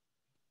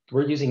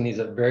 we're using these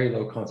at very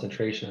low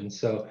concentrations.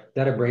 So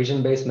that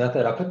abrasion-based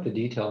method, I put the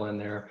detail in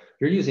there.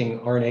 You're using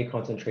RNA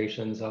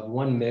concentrations of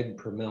 1 mg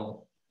per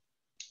mil.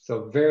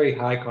 So very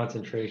high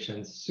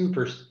concentrations,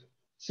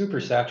 super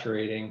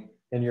saturating,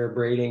 and you're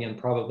abrading and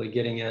probably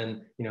getting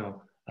in,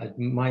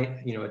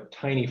 a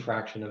tiny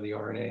fraction of the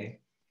RNA.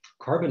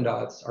 Carbon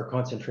dots, our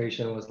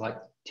concentration was like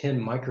 10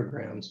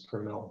 micrograms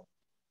per mil.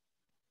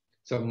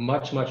 So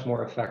much, much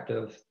more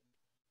effective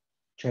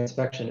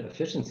transfection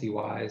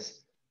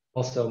efficiency-wise,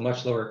 also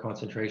much lower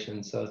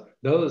concentration. So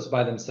those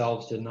by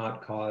themselves did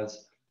not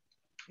cause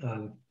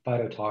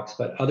phytotox,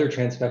 but other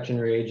transfection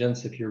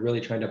reagents, if you're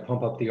really trying to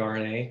pump up the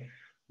RNA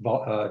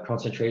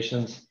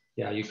concentrations,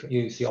 yeah,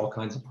 you see all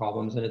kinds of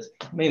problems, and it's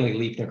mainly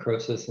leaf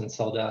necrosis and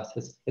cell death.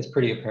 It's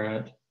pretty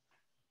apparent.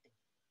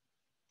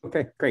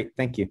 Okay, great,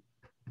 thank you.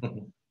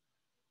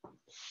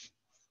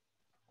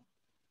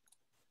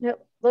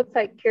 Nope, looks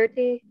like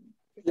Kirti.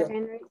 Yeah.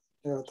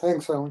 Yeah,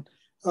 thanks, Alan.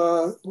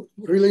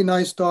 Really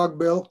nice talk,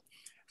 Bill.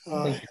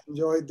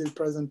 Enjoyed the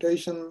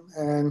presentation,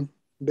 and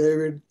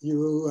David,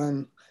 you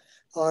and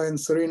I and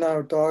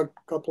Serena talked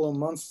a couple of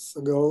months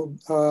ago.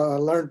 I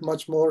learned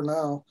much more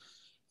now.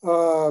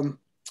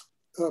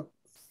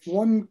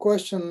 One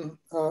question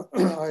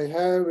I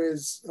have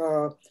is,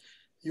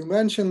 you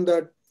mentioned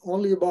that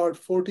only about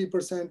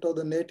 40% of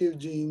the native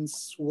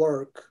genes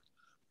work,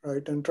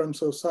 right, in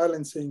terms of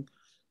silencing.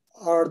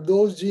 Are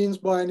those genes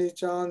by any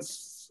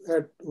chance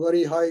at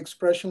very high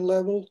expression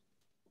level?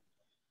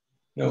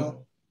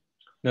 No,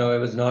 no, it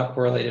was not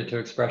correlated to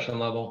expression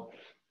level.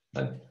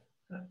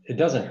 It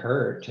doesn't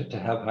hurt to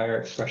have higher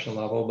expression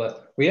level,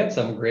 but we had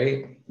some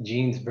great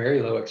genes,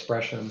 very low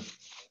expression.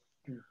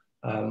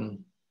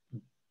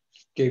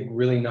 Gave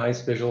really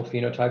nice visual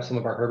phenotypes, some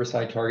of our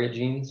herbicide target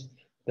genes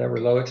that were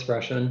low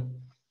expression.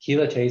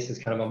 Chelatase is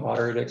kind of a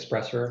moderate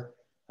expressor,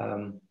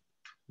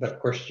 but of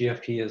course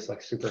GFP is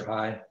like super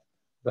high.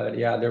 But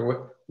yeah,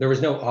 there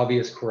was no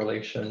obvious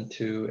correlation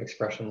to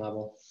expression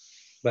level,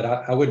 but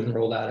I wouldn't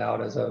rule that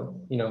out as a,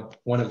 you know,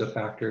 one of the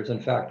factors. In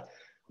fact,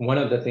 one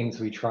of the things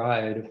we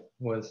tried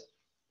was,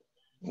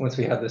 once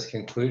we had this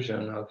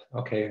conclusion of,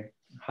 okay,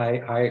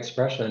 high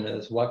expression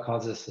is what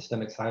causes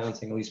systemic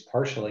silencing, at least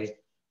partially.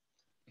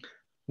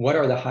 What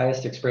are the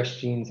highest expressed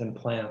genes in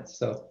plants?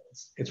 So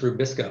it's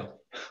Rubisco,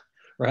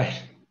 right?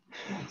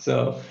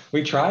 So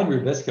we tried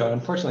Rubisco.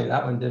 Unfortunately,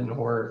 that one didn't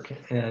work.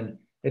 And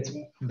it's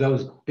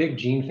those big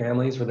gene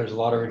families where there's a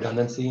lot of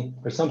redundancy.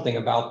 There's something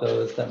about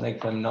those that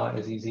make them not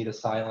as easy to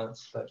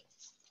silence. But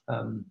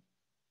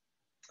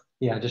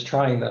yeah, just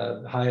trying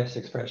the highest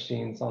expressed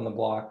genes on the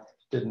block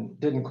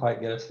didn't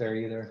quite get us there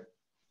either.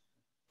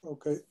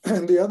 Okay,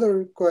 and the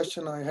other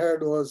question I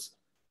had was,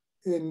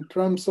 in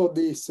terms of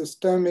the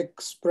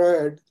systemic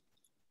spread,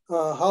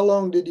 how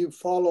long did you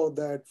follow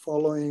that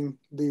following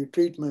the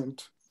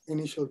treatment,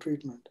 initial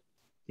treatment?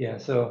 Yeah,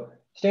 so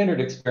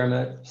standard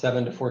experiment,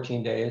 7 to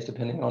 14 days,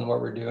 depending on what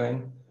we're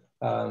doing.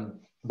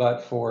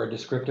 But for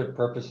descriptive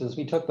purposes,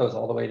 we took those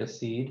all the way to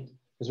seed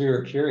because we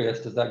were curious,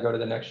 does that go to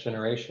the next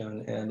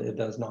generation? And it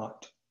does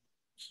not.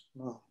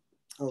 Oh,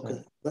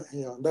 okay.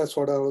 Yeah, that's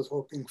what I was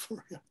hoping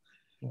for. Yeah.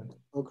 Yeah.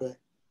 Okay.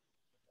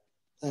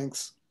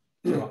 Thanks.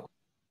 You're welcome.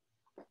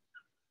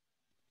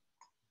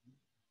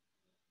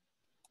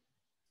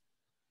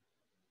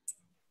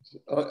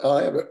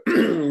 I have a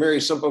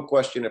very simple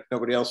question if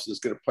nobody else is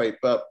going to pipe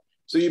up.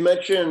 So you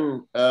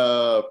mentioned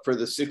for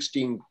the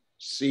 16C,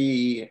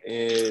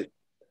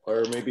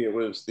 or maybe it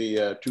was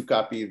the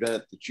 2-copy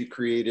event that you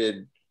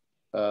created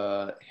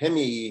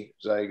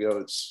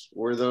hemizygotes.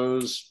 Were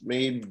those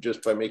made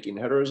just by making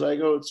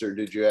heterozygotes, or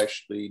did you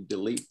actually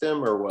delete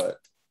them, or what?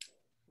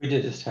 We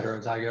did just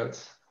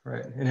heterozygotes,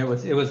 right? And it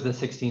was the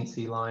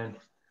 16C line,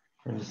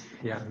 and just,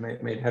 yeah,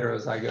 made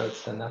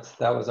heterozygotes, and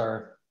that was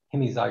our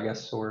hemizygous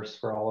source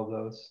for all of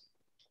those.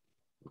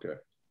 Okay,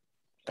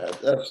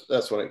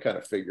 that's what I kind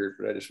of figured,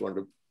 but I just wanted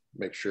to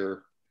make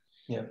sure.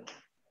 Yeah.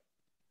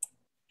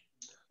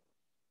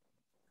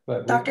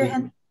 But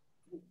Dr.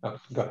 oh,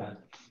 go ahead.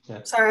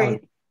 Yeah. Sorry.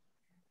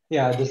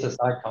 Yeah, just a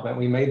side comment.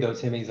 We made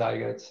those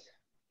hemizygotes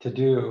to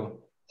do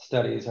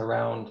studies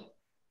around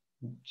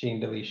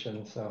gene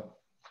deletion. So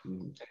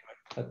anyway,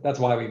 that's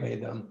why we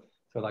made them.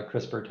 So like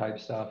CRISPR type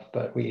stuff,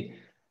 but it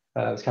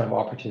was kind of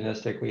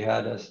opportunistic. We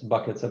had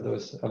buckets of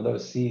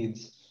those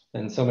seeds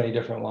and so many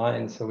different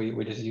lines. So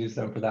we just used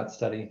them for that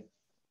study.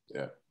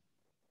 Yeah.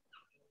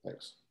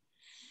 Thanks.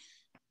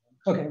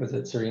 Okay, was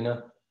it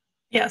Serena?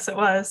 Yes, it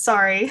was.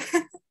 Sorry.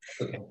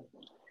 Okay.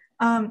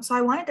 So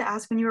I wanted to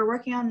ask, when you were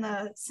working on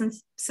the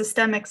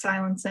systemic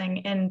silencing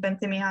in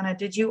Benthamiana,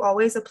 did you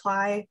always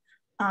apply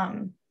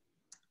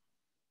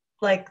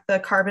like the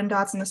carbon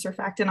dots and the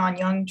surfactant on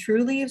young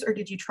true leaves, or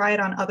did you try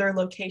it on other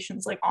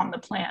locations, like on the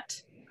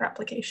plant for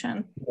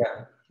application?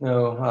 Yeah,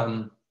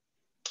 no,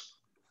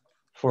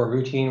 for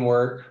routine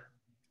work,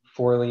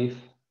 4-leaf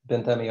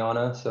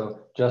Benthamiana,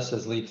 so just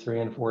as leaf 3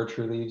 and 4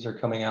 true leaves are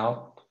coming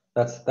out,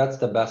 that's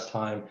the best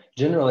time.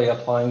 Generally,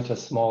 applying to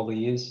small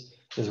leaves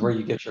is where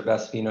you get your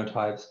best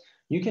phenotypes.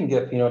 You can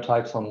get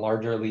phenotypes on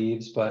larger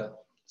leaves, but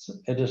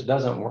it just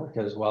doesn't work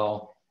as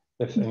well.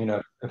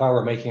 If I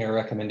were making a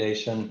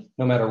recommendation,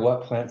 no matter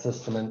what plant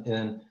system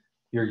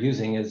you're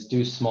using, is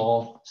do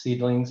small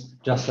seedlings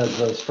just as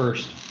those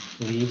first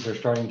leaves are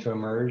starting to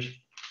emerge.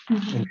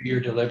 And do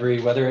your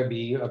delivery, whether it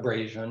be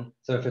abrasion.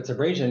 So if it's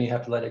abrasion, you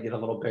have to let it get a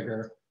little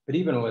bigger. But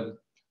even with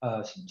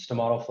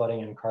stomatal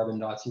flooding and carbon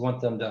dots, you want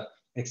them to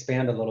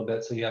expand a little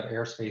bit so you have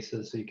air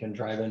spaces so you can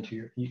drive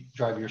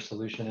your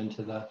solution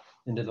into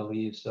the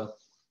leaves. So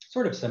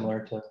sort of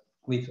similar to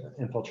leaf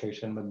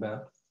infiltration with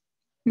that.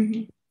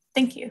 Mm-hmm.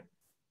 Thank you.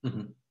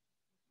 Mm-hmm.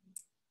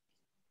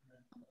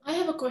 I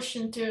have a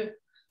question too.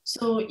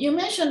 So you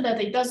mentioned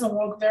that it doesn't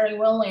work very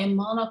well in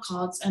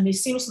monocots, and it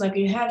seems like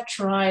you have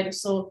tried.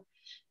 So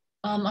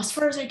as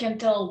far as I can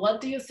tell,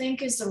 what do you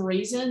think is the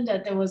reason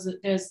that there's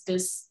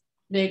this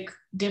big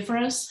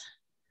difference?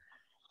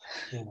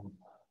 Yeah.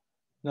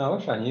 No, I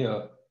wish I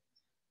knew.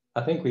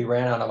 I think we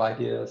ran out of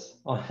ideas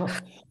on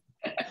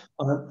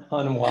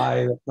why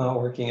it's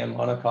not working in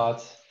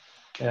monocots.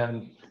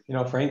 And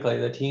frankly,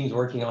 the teams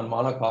working on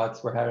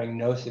monocots were having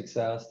no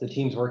success. The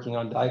teams working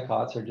on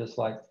dicots are just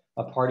like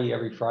a party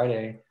every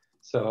Friday.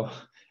 So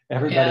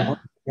everybody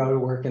wants to go to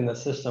work in the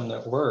system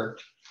that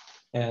worked.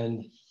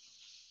 And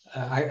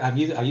I've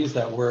used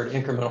that word,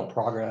 incremental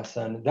progress,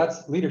 and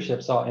that's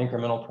leadership saw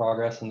incremental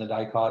progress in the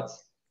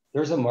dicots.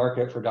 There's a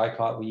market for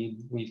dicot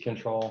weed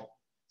control.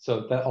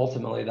 So that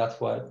ultimately that's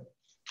what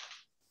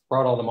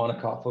brought all the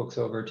monocot folks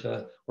over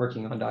to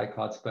working on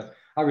dicots, but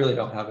I really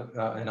don't have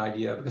an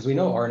idea, because we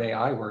know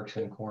RNAi works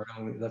in corn,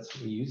 and that's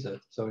what we use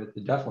it. So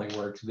it definitely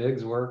works.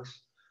 VIGS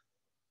works,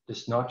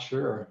 just not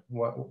sure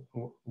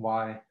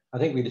why. I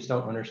think we just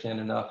don't understand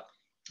enough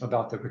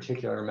about the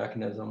particular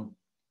mechanism.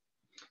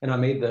 And I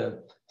made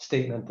the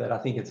statement that I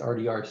think it's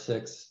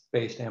RDR6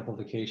 based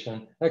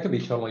amplification. That could be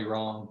totally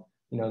wrong.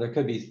 You know, there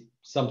could be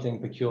something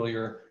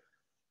peculiar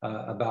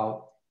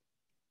about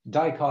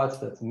dicots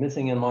that's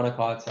missing in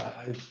monocots.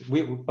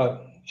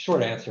 But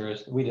short answer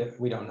is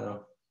we don't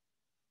know.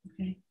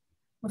 Okay,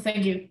 well,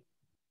 thank you.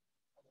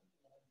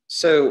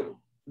 So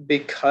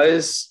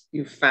because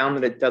you found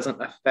that it doesn't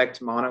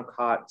affect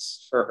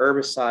monocots for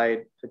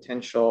herbicide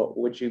potential,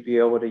 would you be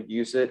able to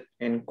use it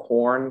in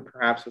corn,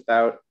 perhaps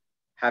without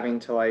having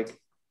to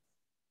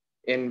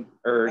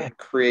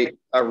create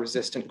a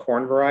resistant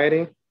corn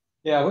variety?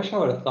 Yeah, I wish I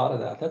would have thought of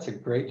that. That's a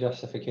great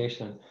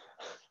justification,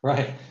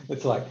 right?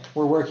 It's like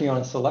we're working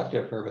on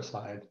selective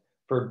herbicide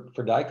for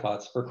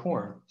dicots for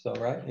corn. So,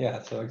 right?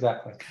 Yeah, so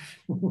exactly.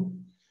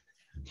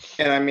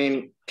 And I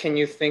mean, can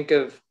you think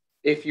of,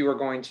 if you were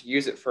going to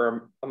use it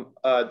for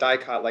a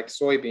dicot like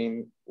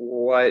soybean,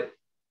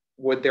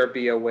 would there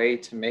be a way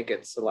to make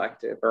it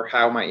selective, or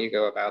how might you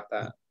go about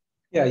that?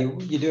 Yeah,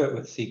 you do it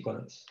with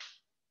sequence.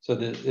 So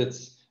that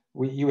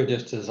you would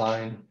just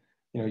design,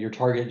 you know, your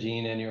target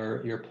gene in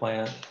your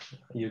plant.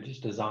 You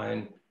just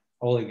design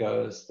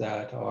oligos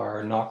that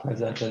are not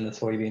present in the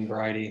soybean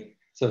variety.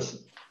 So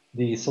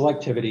the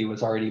selectivity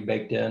was already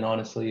baked in,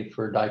 honestly,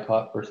 for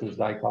dicot versus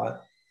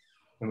dicot,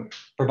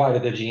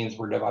 provided the genes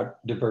were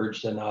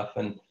diverged enough,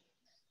 and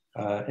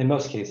in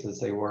most cases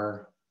they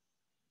were.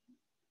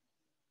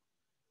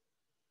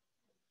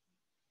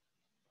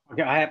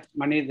 Okay,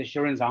 my name is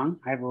Sharon Zhang.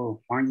 I have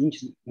one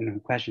interesting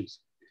questions.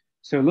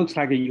 So it looks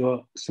like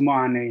your small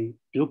RNA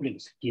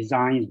duplex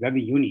design is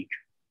very unique.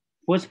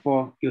 First of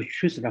all, you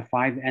choose the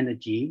 5'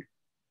 G.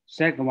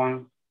 Second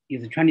one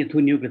is 22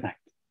 nucleotide.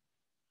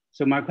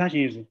 So my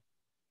question is,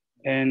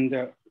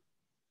 do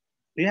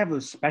you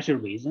have special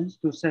reasons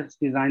to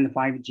design the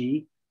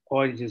 5G,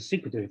 or is it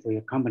secretary for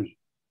your company?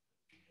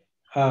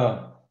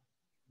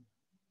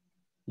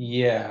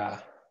 Yeah,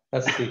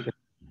 that's a secret.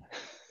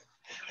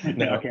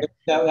 No, okay.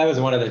 that was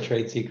one of the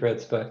trade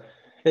secrets, but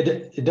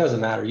it doesn't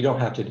matter. You don't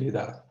have to do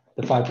that.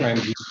 The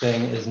 5' G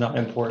thing is not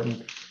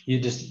important. You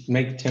just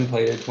make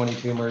templated 20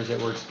 tumors. It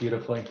works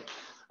beautifully.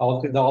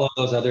 All of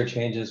those other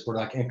changes were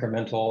like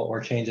incremental or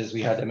changes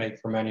we had to make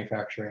for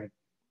manufacturing.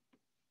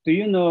 Do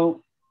you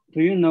know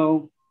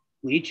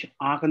which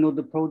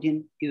organode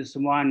protein is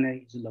small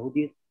RNA is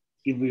loaded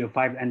if you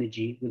 5'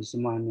 G with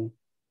small RNA?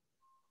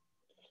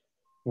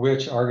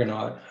 Which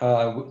argonaut?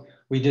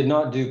 We did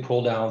not do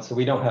pull down, so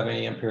we don't have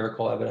any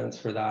empirical evidence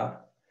for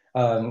that.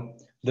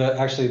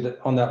 Actually,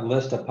 on that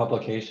list of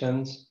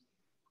publications,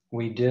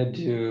 we did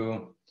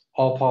do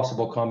all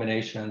possible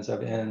combinations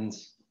of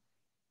ends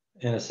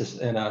in a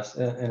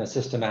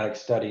systematic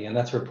study, and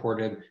that's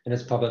reported, and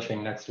it's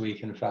publishing next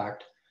week, in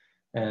fact.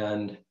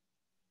 And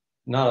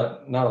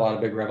not a lot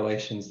of big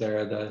revelations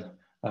there.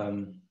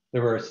 There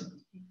were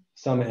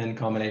some end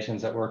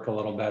combinations that work a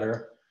little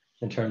better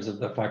in terms of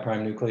the 5'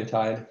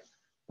 nucleotide,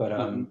 but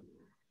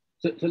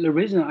So the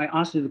reason I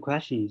asked you the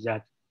question is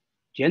that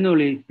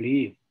generally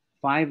believe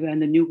 5'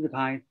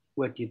 nucleotide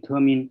will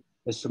determine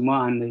the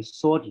small RNA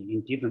sorting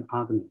in different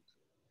organoids.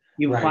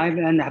 If right.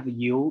 5' have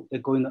U, they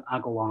go into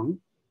ARG1.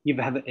 If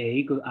you have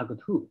A, go to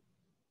ARG2.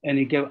 And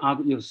you get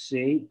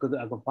C, go to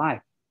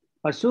ARG5.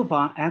 But so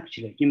far,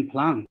 actually, in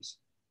plants,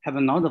 have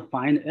not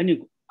found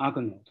any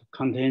organode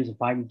contains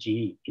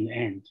 5G in the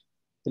end.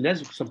 So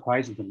that's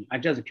surprising to me.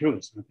 I'm just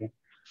curious, okay?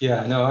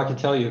 Yeah, no, I can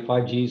tell you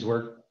 5Gs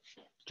work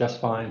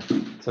just fine.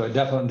 So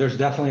there's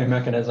definitely a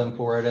mechanism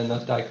for it in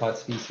those dicot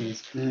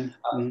species. And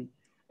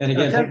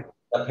again,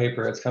 that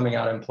paper, it's coming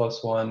out in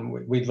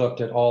 +1. We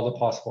looked at all the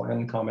possible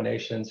end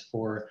combinations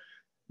for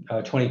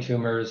 20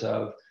 tumors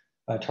of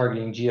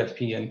targeting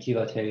GFP and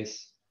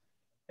chelatase.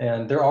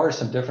 And there are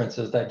some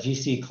differences. That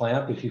GC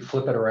clamp, if you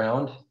flip it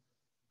around,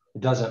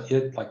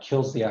 it like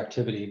kills the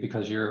activity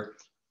because you're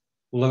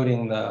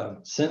loading the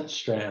sense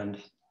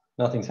strand.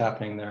 Nothing's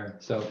happening there.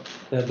 So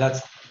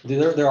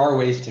there are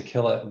ways to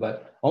kill it,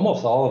 but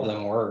almost all of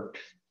them worked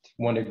to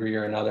one degree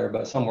or another,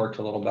 but some worked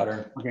a little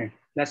better. Okay,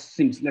 let's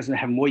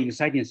have more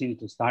exciting things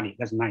to study.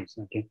 That's nice,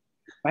 okay.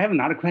 I have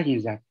another question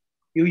is that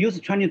you use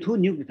 22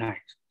 nucleotide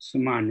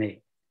small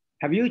RNA.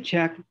 Have you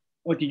checked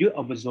or did you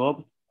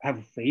observe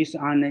have phase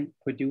RNA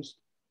produced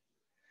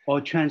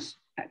or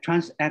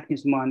trans-actin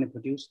small RNA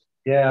produced?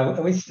 Yeah,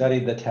 we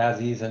studied the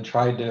TASIs and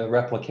tried to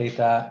replicate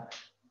that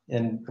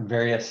in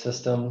various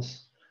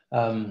systems.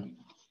 I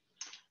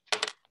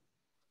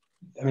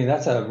mean,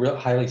 that's a real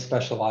highly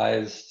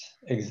specialized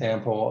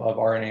example of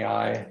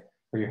RNAi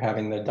where you're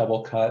having the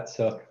double cut.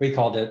 So we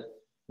called it,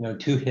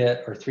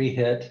 2-hit or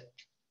 3-hit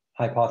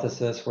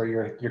hypothesis, where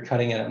you're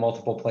cutting it at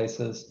multiple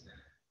places.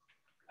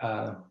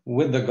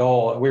 With the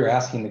goal, we were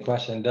asking the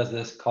question, does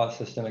this cause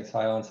systemic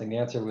silencing? The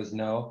answer was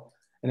no,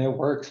 and it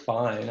works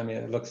fine. I mean,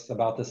 it looks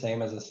about the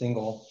same as a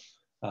single.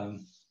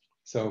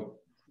 So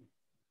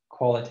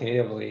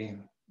qualitatively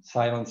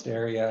silenced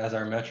area as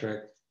our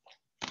metric,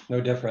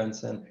 no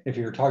difference. And if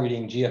you're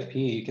targeting GFP,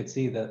 you could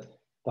see that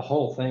the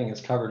whole thing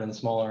is covered in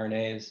small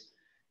RNAs.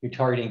 You're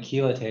targeting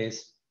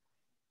chelatase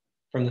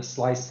from the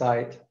slice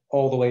site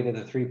all the way to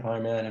the 3'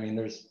 end. I mean,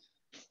 there's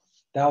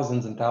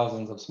thousands and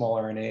thousands of small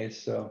RNAs.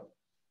 So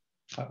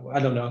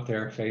I don't know if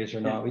they're phased or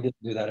not. We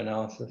didn't do that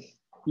analysis.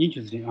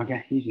 Interesting.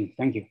 Okay, interesting.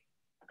 Thank you.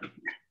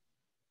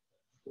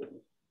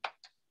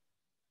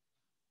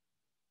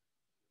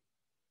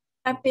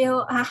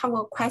 Bill, I have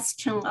a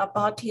question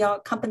about your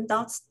carbon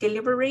dots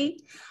delivery.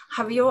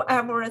 Have you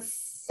ever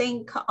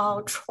think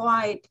or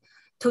tried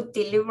to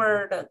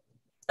deliver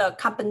the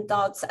carbon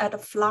dots at a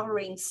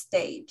flowering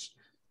stage?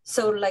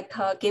 So like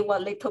give a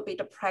little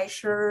bit of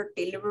pressure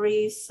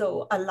delivery,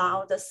 so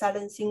allow the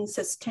silencing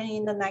sustain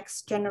in the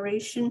next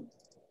generation?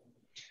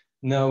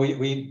 No,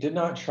 we did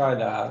not try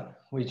that.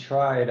 We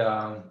tried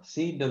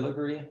seed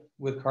delivery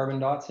with carbon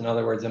dots. In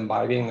other words,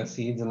 imbibing the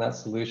seeds in that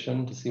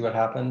solution to see what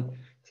happened.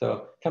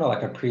 So kind of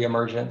like a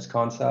pre-emergence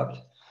concept.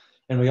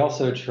 And we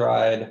also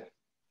tried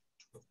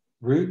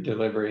root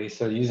delivery.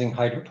 So using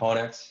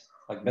hydroponics,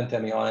 like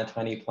benthamiana,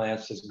 tiny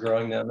plants, just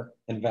growing them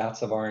in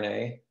vats of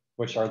RNA,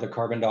 which are the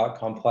carbon dot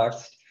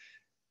complex.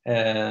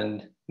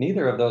 And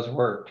neither of those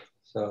worked.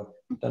 So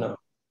I don't know.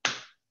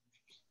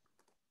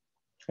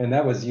 And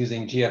that was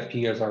using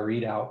GFP as our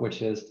readout,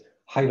 which is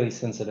highly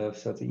sensitive.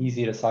 So it's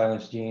easy to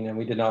silence gene. And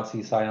we did not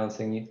see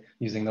silencing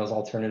using those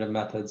alternative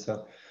methods.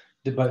 So,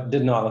 but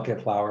did not look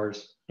at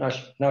flowers.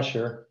 Not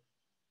sure,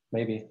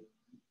 maybe.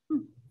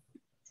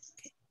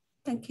 Okay.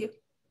 Thank you.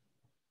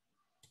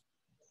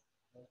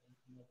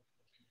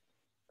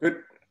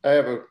 Good. I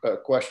have a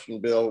question,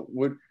 Bill.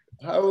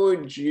 How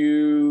would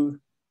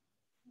you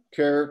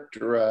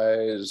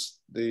characterize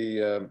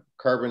the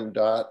carbon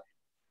dot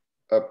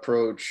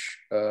approach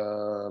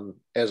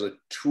as a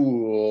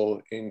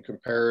tool in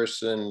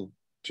comparison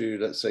to,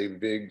 let's say,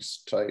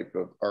 Vig's type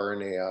of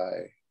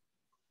RNAi?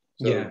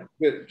 So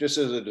yeah, just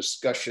as a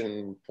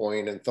discussion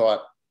point and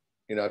thought,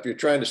 you know, if you're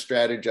trying to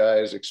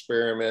strategize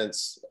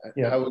experiments,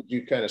 yeah, how would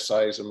you kind of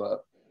size them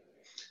up?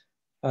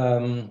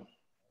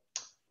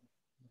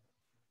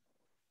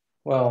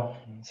 Well,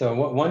 so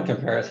one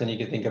comparison, you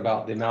could think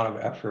about the amount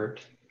of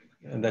effort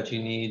that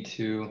you need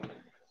to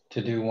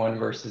do one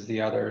versus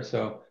the other.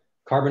 So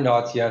carbon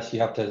dots, yes,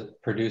 you have to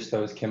produce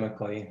those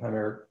chemically,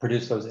 or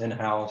produce those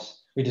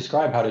in-house. We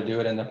describe how to do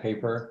it in the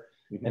paper,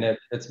 and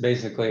it's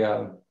basically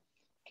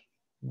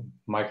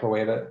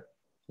microwave it.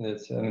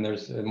 I mean,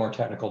 there's more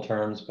technical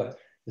terms, but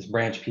it's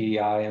branch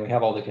PEI, and we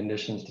have all the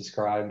conditions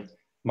described.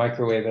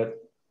 Microwave it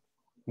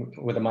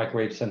with a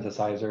microwave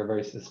synthesizer, a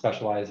very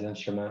specialized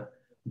instrument,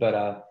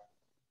 but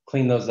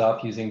clean those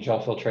up using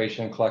gel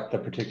filtration, collect the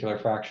particular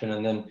fraction,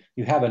 and then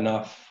you have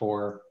enough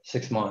for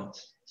 6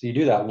 months. So you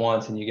do that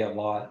once and you get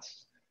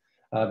lots.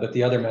 But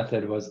the other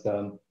method was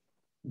the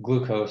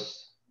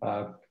glucose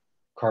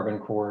carbon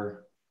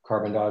core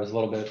carbon dot. It was a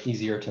little bit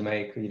easier to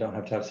make. You don't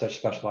have to have such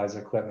specialized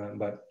equipment,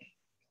 but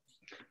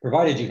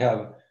provided you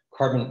have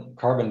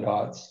carbon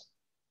dots,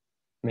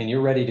 I mean,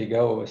 you're ready to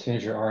go as soon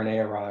as your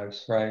RNA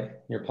arrives, right?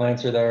 Your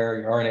plants are there,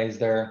 your RNA is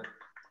there,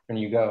 and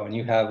you go, and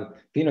you have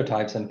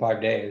phenotypes in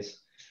 5 days.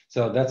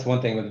 So that's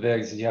one thing with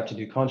VIGs is you have to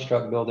do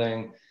construct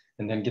building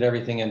and then get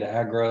everything into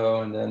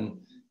agro, and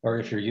then, or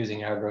if you're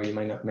using agro, you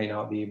may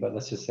not be, but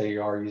let's just say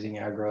you are using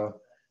agro,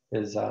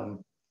 is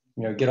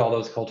you know, get all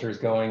those cultures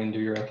going and do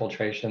your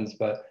infiltrations.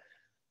 But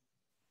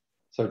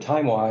so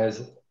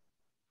time-wise,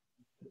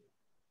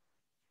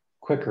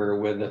 quicker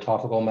with the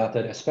topical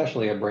method,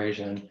 especially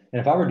abrasion. And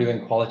if I were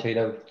doing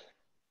qualitative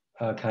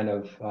kind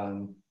of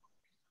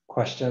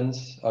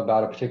questions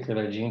about a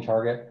particular gene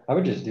target, I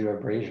would just do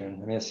abrasion.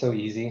 I mean, it's so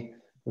easy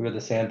with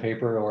the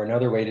sandpaper, or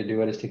another way to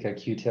do it is take a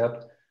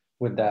Q-tip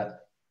with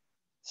that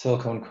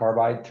silicone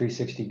carbide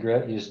 360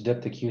 grit. You just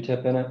dip the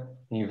Q-tip in it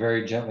and you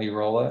very gently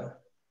roll it.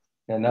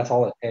 And that's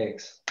all it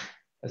takes.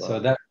 Wow. So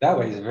that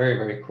way is very,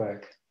 very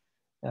quick.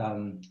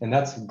 And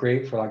that's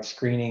great for like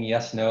screening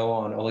yes, no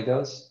on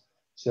oligos.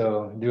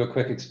 So do a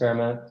quick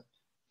experiment,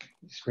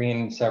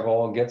 screen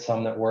several, get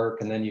some that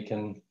work, and then you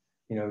can,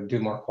 you know, do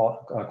more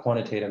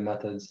quantitative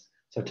methods.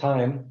 So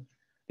time.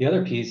 The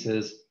other piece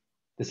is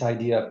this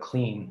idea of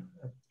clean,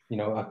 you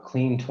know, a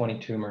clean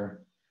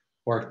 22-mer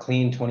or a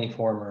clean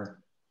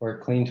 24-mer or a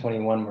clean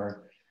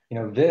 21-mer. You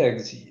know,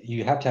 VIGs,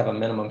 you have to have a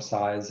minimum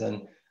size,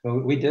 and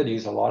we did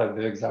use a lot of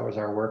VIGs. That was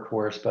our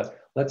workhorse, but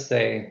let's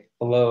say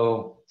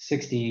below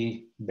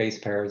 60 base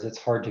pairs, it's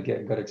hard to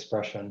get good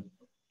expression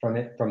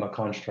from a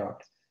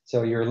construct.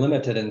 So you're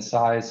limited in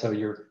size. So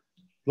you're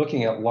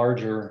looking at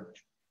larger,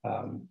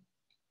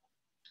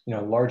 you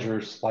know, larger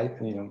slight,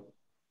 you know,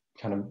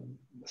 kind of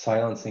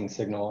silencing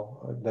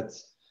signal.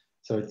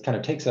 So it kind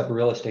of takes up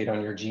real estate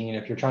on your gene.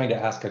 If you're trying to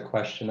ask a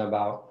question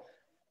about,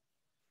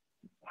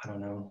 I don't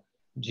know,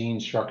 gene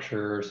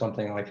structure or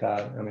something like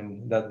that, I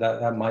mean,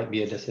 that might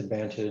be a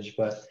disadvantage.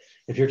 But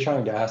if you're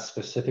trying to ask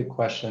specific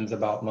questions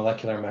about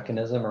molecular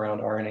mechanism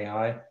around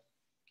RNAi,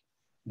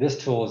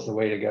 this tool is the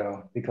way to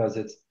go, because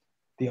it's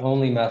the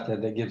only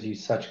method that gives you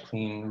such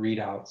clean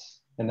readouts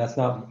And that's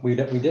not, we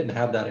didn't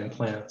have that in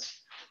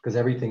plants, because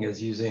everything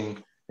is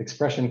using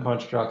expression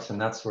constructs and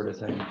that sort of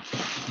thing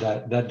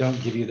that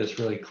don't give you this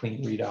really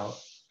clean readout,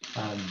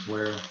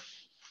 where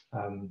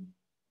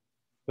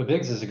the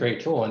VIGS is a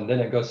great tool, and then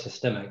it goes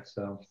systemic.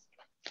 So,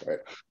 right.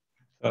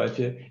 So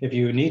if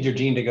you need your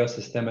gene to go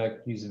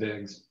systemic, use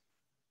VIGS.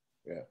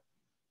 Yeah.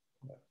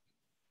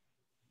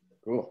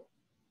 Cool.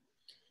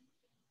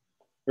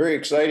 Very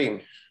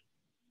exciting.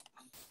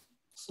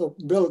 So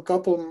Bill, a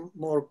couple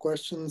more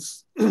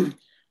questions.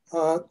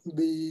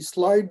 The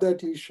slide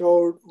that you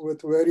showed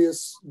with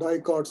various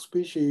dicot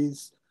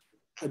species,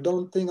 I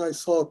don't think I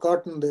saw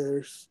cotton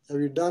there.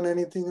 Have you done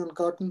anything on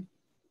cotton?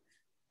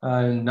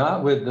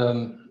 Not with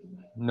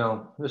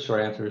no. The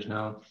short answer is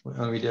no.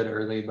 We did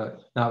early,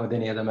 but not with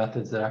any of the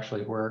methods that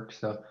actually work.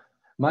 So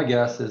my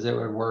guess is it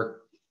would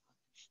work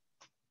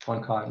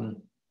on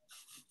cotton.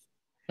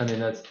 I mean,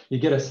 that's, you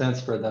get a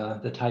sense for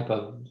the type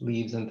of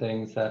leaves and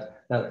things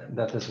that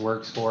this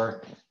works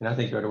for, and I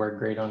think it would work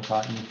great on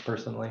cotton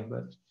personally,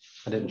 but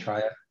I didn't try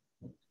it.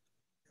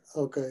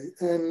 Okay,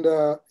 and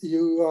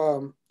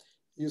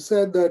you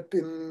said that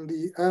in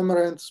the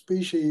amaranth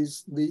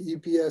species, the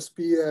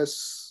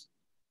EPSPS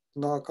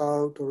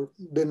knockout or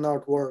did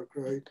not work,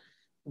 right?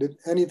 Did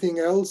anything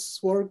else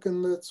work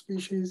in that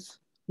species?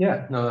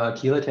 Yeah, no,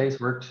 chelatase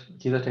worked.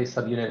 Chelatase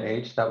subunit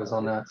H, that was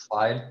on that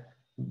slide.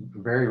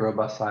 Very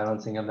robust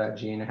silencing of that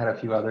gene. It had a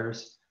few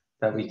others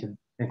that we could,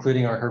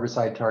 including our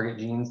herbicide target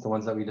genes, the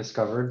ones that we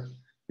discovered.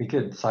 We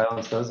could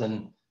silence those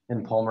in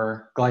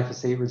Palmer,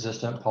 glyphosate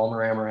resistant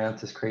Palmer amaranth,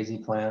 this crazy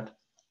plant.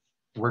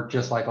 Worked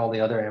just like all the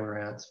other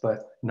amaranths,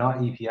 but not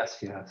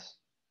EPSPS.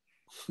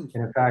 And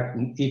in fact,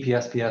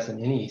 EPSPS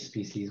in any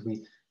species,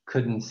 we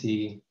couldn't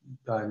see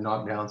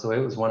knockdown. So it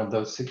was one of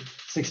those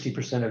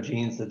 60% of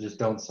genes that just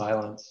don't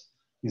silence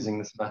using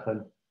this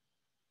method.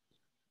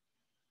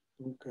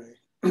 Okay.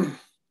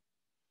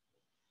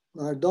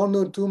 I don't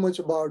know too much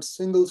about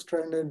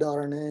single-stranded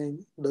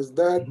RNA. Does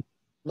that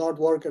not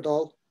work at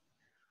all?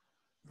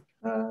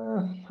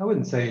 I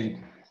wouldn't say,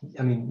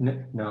 I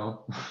mean,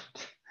 no.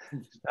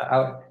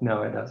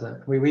 No, it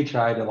doesn't. We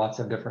tried lots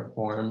of different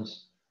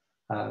forms.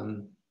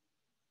 I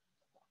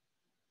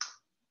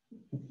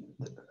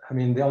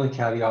mean, the only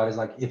caveat is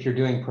like, if you're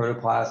doing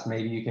protoplast,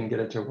 maybe you can get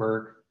it to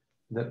work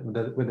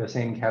with the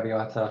same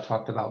caveats that I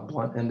talked about,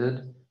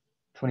 blunt-ended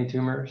 20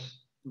 tumors.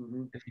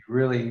 Mm-hmm. If you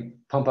really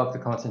pump up the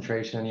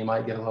concentration, you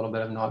might get a little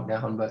bit of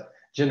knockdown, but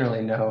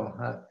generally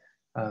no.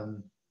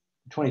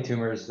 20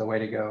 tumors is the way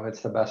to go.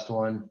 It's the best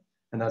one.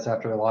 And that's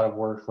after a lot of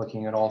work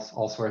looking at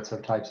all sorts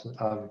of types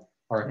of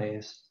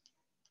RNAs.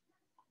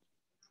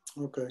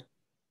 Okay.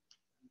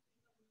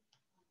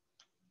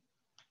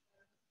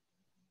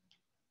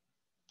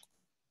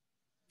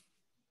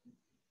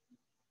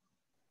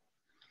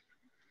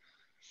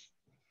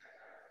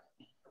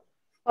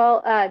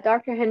 Well,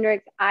 Dr.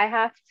 Hendrix, I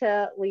have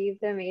to leave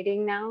the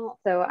meeting now,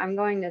 so I'm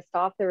going to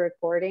stop the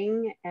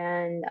recording,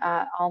 and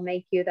I'll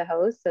make you the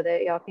host so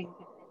that y'all can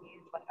continue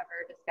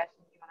whatever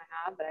discussions you want to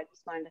have. But I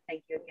just wanted to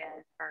thank you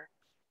again for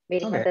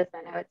meeting with us.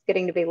 I know it's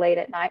getting to be late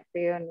at night for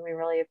you, and we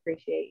really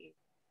appreciate you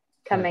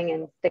coming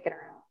and sticking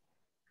around.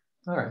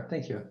 All right,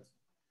 thank you.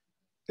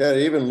 Yeah, it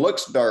even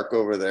looks dark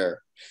over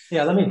there.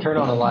 Yeah, let me turn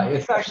on a light.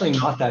 It's actually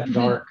not that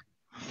dark.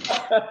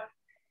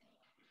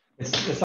 It's